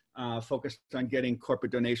focused on getting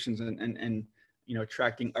corporate donations and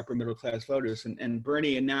attracting upper middle class voters. And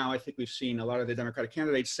Bernie, and now I think we've seen a lot of the Democratic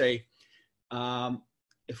candidates say,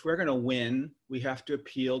 if we're gonna win, we have to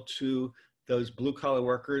appeal to those blue collar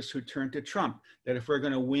workers who turned to Trump. That if we're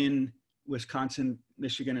gonna win Wisconsin,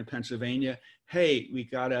 Michigan, and Pennsylvania, hey, we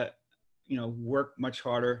gotta, work much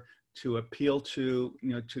harder to appeal to,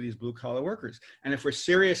 to these blue collar workers. And if we're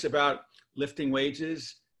serious about lifting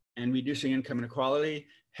wages and reducing income inequality,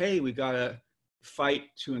 hey, we gotta fight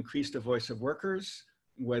to increase the voice of workers,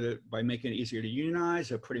 whether by making it easier to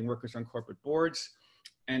unionize or putting workers on corporate boards.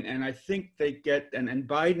 And I think they get, and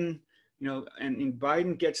Biden, and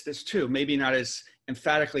Biden gets this too, maybe not as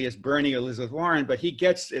emphatically as Bernie or Elizabeth Warren, but he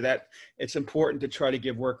gets that it's important to try to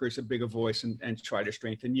give workers a bigger voice and try to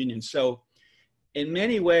strengthen unions. So in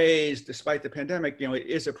many ways, despite the pandemic, it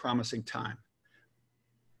is a promising time.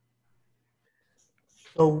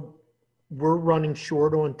 So we're running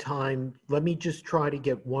short on time. Let me just try to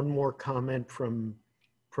get one more comment from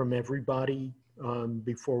everybody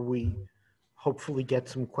before we hopefully get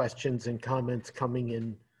some questions and comments coming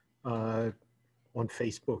in on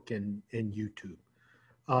Facebook and YouTube.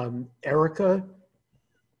 Erica,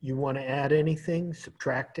 you want to add anything,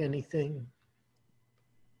 subtract anything?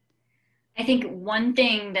 I think one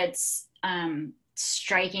thing that's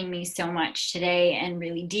striking me so much today and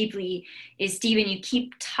really deeply is, Stephen, you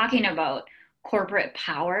keep talking about corporate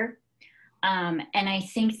power. And I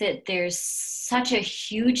think that there's such a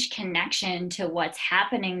huge connection to what's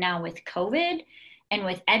happening now with COVID and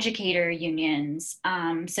with educator unions.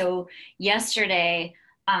 So yesterday,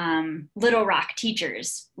 Little Rock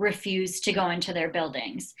teachers refuse to go into their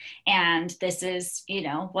buildings. And this is, you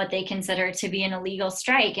know, what they consider to be an illegal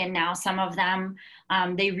strike. And now some of them,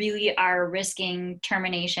 they really are risking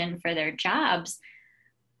termination for their jobs,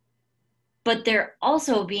 but they're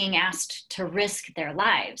also being asked to risk their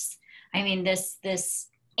lives. I mean, this,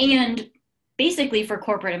 and basically for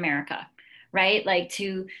corporate America, right? Like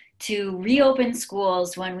to reopen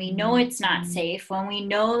schools when we know it's not safe, when we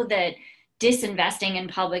know that disinvesting in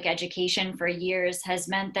public education for years has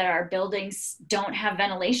meant that our buildings don't have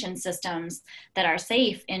ventilation systems that are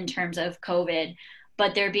safe in terms of COVID,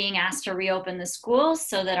 but they're being asked to reopen the schools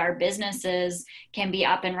so that our businesses can be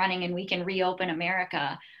up and running and we can reopen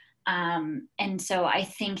America. And so I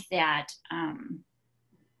think that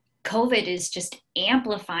COVID is just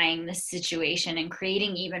amplifying this situation and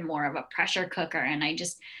creating even more of a pressure cooker. And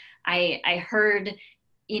I heard,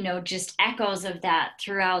 you know, just echoes of that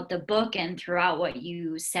throughout the book and throughout what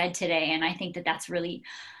you said today. And I think that that's really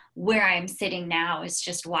where I'm sitting now, is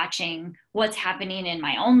just watching what's happening in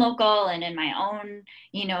my own local and in my own,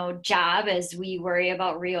 you know, job as we worry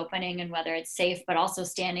about reopening and whether it's safe, but also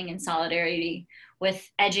standing in solidarity with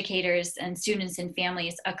educators and students and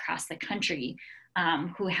families across the country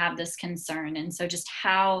who have this concern. And so just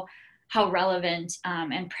how relevant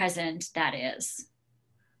and present that is.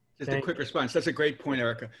 Just a quick response. That's a great point,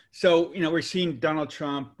 Erica. So, you know, we're seeing Donald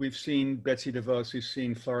Trump, we've seen Betsy DeVos, we've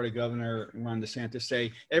seen Florida Governor Ron DeSantis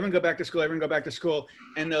say, everyone go back to school, everyone go back to school.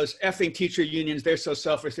 And those effing teacher unions, they're so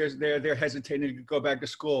selfish, they're hesitating to go back to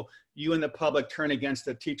school. You and the public turn against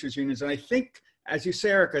the teachers unions. And I think, as you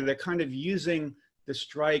say, Erica, they're kind of using the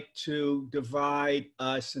strike to divide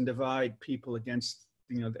us and divide people against,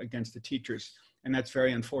 you know, against the teachers. And that's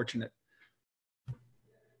very unfortunate.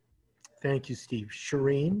 Thank you, Steve.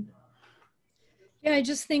 Cherrene? Yeah, I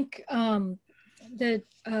just think that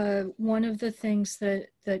one of the things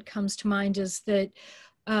that comes to mind is that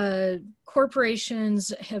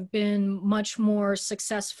corporations have been much more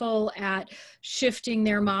successful at shifting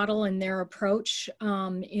their model and their approach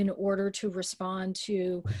in order to respond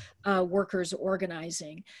to workers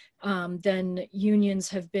organizing than unions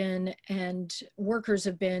have been and workers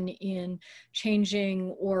have been in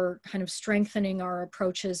changing or kind of strengthening our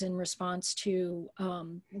approaches in response to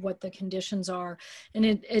what the conditions are. And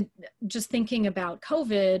it just thinking about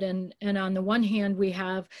COVID, and on the one hand, we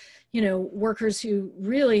have, you know, workers who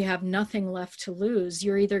really have nothing left to lose.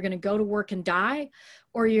 You're either going to go to work and die,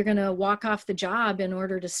 or you're going to walk off the job in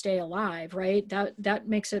order to stay alive, right? That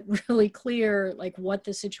makes it really clear, like, what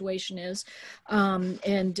the situation is.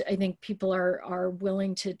 And I think people are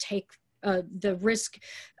willing to take the risk.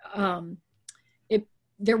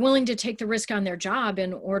 They're willing to take the risk on their job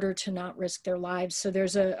in order to not risk their lives. So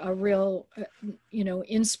there's a real, you know,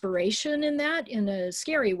 inspiration in that, in a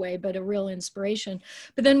scary way, but a real inspiration.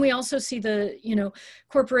 But then we also see the, you know,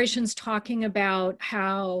 corporations talking about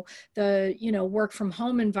how the, you know, work from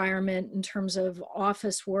home environment in terms of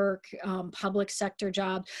office work, public sector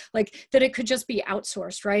jobs, like that it could just be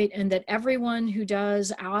outsourced, right? And that everyone who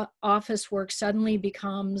does office work suddenly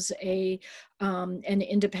becomes an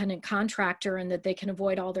independent contractor, and that they can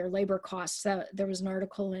avoid all their labor costs. There was an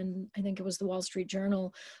article in, I think it was the Wall Street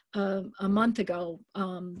Journal a month ago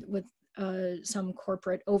with some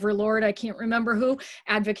corporate overlord, I can't remember who,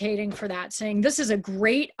 advocating for that, saying this is a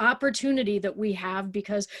great opportunity that we have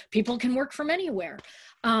because people can work from anywhere.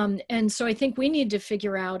 And so I think we need to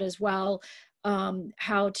figure out as well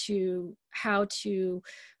how to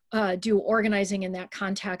do organizing in that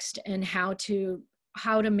context, and how to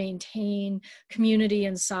maintain community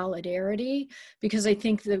and solidarity, because I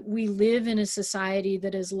think that we live in a society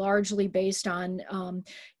that is largely based on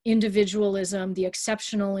individualism, the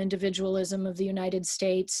exceptional individualism of the United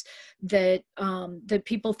States, that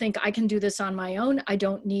people think, I can do this on my own, I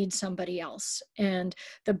don't need somebody else. And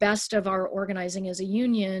the best of our organizing as a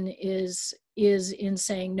union is in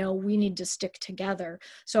saying, no, we need to stick together.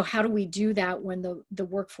 So how do we do that when the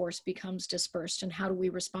workforce becomes dispersed, and how do we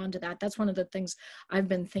respond to that? That's one of the things I've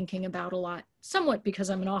been thinking about a lot, somewhat because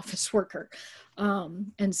I'm an office worker,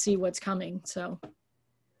 and see what's coming. So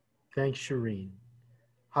thanks, Cherrene.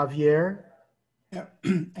 Javier? Yeah,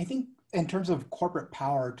 I think in terms of corporate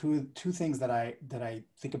power, two things that I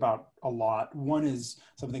think about a lot. One is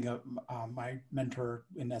something my mentor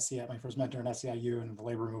in SEI, my first mentor in SEIU and the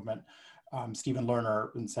labor movement, Stephen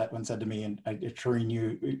Lerner, once said to me, and Cherrene,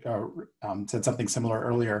 you said something similar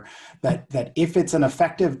earlier, that if it's an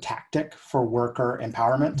effective tactic for worker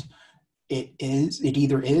empowerment, it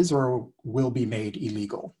either is or will be made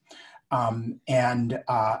illegal. And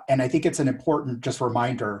I think it's an important just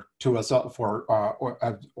reminder to us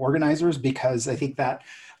for organizers, because I think that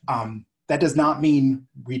that does not mean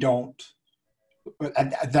we don't.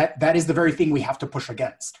 That is the very thing we have to push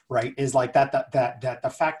against, right? Is like that the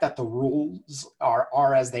fact that the rules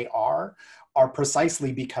are as they are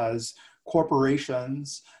precisely because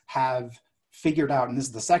corporations have figured out, and this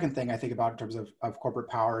is the second thing I think about in terms of corporate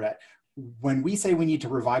power, that when we say we need to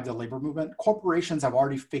revive the labor movement, corporations have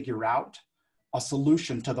already figured out a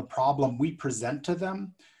solution to the problem we present to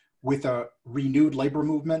them with a renewed labor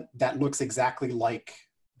movement that looks exactly like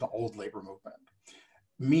the old labor movement.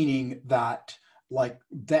 Meaning that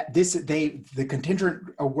the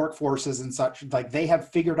contingent workforces and such, like they have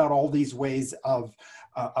figured out all these ways of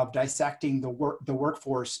dissecting the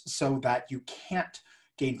workforce so that you can't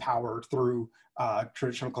gain power through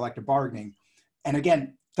traditional collective bargaining. And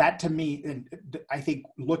again, that to me, and I think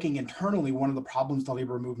looking internally, one of the problems the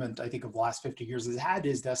labor movement, I think of the last 50 years has had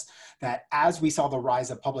is this, that as we saw the rise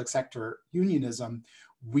of public sector unionism,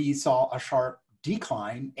 we saw a sharp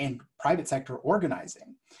decline in private sector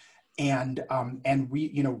organizing. And we,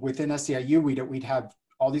 you know, within SEIU, we'd have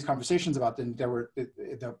all these conversations about them. There were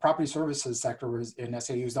the property services sector was in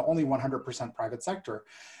SEIU is the only 100% private sector.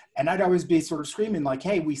 And I'd always be sort of screaming like,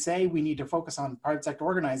 hey, we say we need to focus on private sector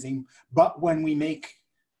organizing, but when we make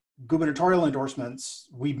gubernatorial endorsements,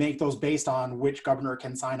 we make those based on which governor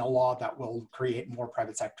can sign a law that will create more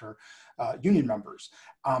private sector union members.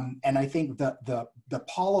 And I think the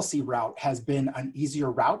policy route has been an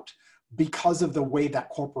easier route because of the way that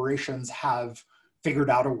corporations have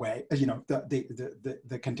figured out a way, you know,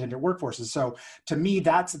 the contingent workforces. So to me,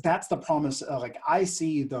 that's the promise. Like I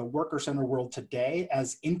see the worker center world today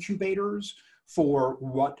as incubators for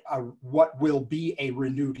what will be a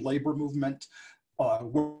renewed labor movement,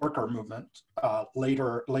 worker movement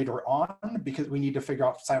later on, because we need to figure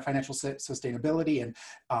out financial sustainability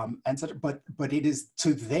and such. But it is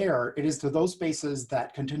to those spaces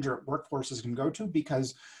that contingent workforces can go to,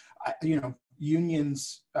 because you know,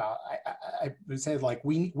 unions, I would say, like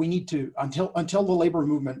we need to, until the labor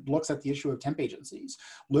movement looks at the issue of temp agencies,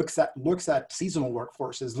 looks at seasonal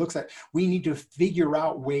workforces, we need to figure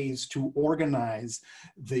out ways to organize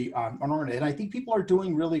the and I think people are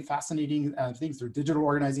doing really fascinating things through digital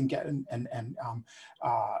organizing at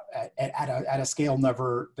a scale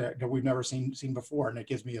that we've never seen before, and it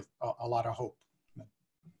gives me a lot of hope.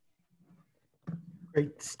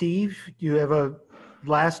 Great. Steve, do you have a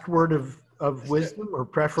last word of wisdom, or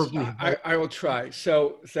preferably? I will try.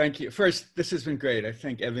 So thank you. First, this has been great. I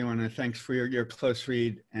thank everyone, and thanks for your close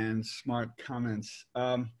read and smart comments.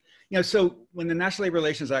 You know, so when the National Labor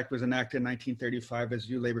Relations Act was enacted in 1935, as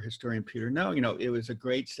you labor historian Peter know, you know, it was a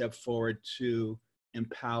great step forward to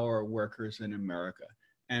empower workers in America.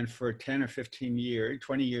 And for 10 or 15 years,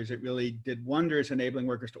 20 years, it really did wonders, enabling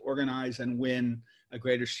workers to organize and win a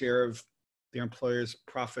greater share of their employers'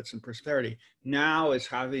 profits and prosperity. Now, as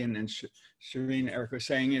Javi and Cherrene, Erica were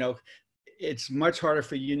saying, you know, it's much harder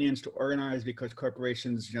for unions to organize because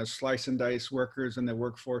corporations, you know, slice and dice workers and their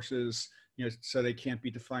workforces, you know, so they can't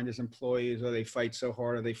be defined as employees, or they fight so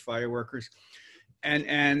hard, or they fire workers.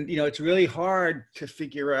 And you know, it's really hard to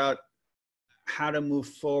figure out how to move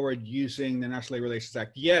forward using the National Labor Relations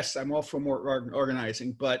Act. Yes, I'm all for more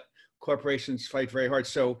organizing, but corporations fight very hard.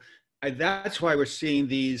 So that's why we're seeing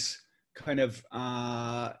these kind of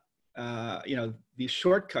you know, these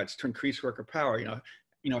shortcuts to increase worker power. You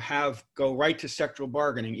know, go right to sectoral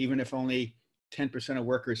bargaining, even if only 10% of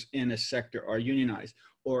workers in a sector are unionized,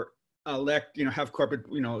 or you know,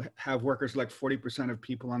 have workers elect 40% of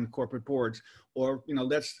people on corporate boards, or, you know,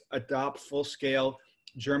 let's adopt full-scale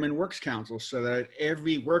German works councils so that at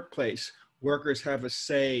every workplace workers have a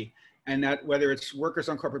say, and that whether it's workers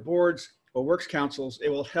on corporate boards or works councils, it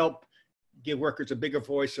will help give workers a bigger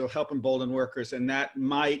voice. It'll help embolden workers, and that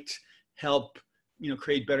might help, you know,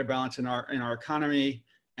 create better balance in our economy,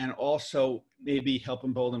 and also maybe help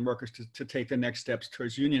embolden workers to take the next steps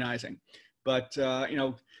towards unionizing. But you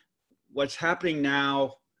know, what's happening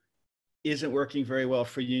now isn't working very well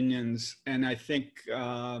for unions, and I think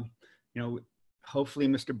you know, hopefully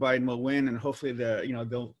Mr. Biden will win, and hopefully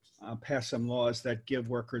they'll pass some laws that give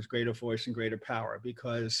workers greater voice and greater power,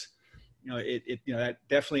 because you know, you know, that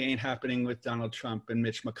definitely ain't happening with Donald Trump and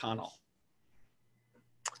Mitch McConnell.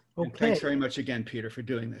 Okay. And thanks very much again, Peter, for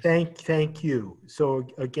doing this. Thank you. So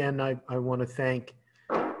again, I want to thank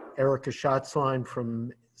Erica Schatzlein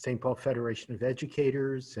from St. Paul Federation of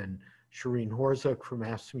Educators, and Cherrene Horazuk from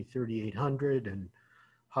AFSCME 3800, and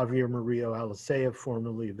Javier Morillo Alicea,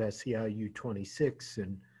 formerly of SEIU 26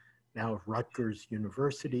 and now of Rutgers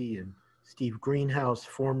University, and Steve Greenhouse,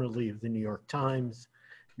 formerly of the New York Times,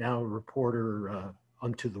 now a reporter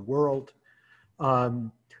unto the world.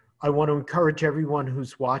 I want to encourage everyone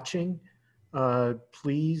who's watching,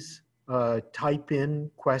 please type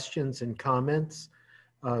in questions and comments.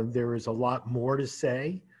 There is a lot more to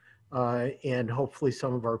say, and hopefully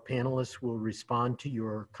some of our panelists will respond to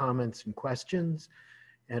your comments and questions,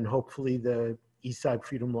 and hopefully the Eastside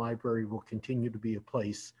Freedom Library will continue to be a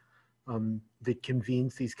place that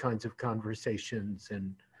convenes these kinds of conversations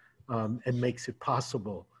and makes it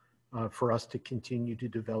possible for us to continue to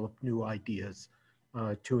develop new ideas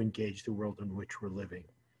to engage the world in which we're living.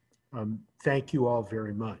 Thank you all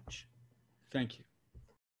very much. Thank you.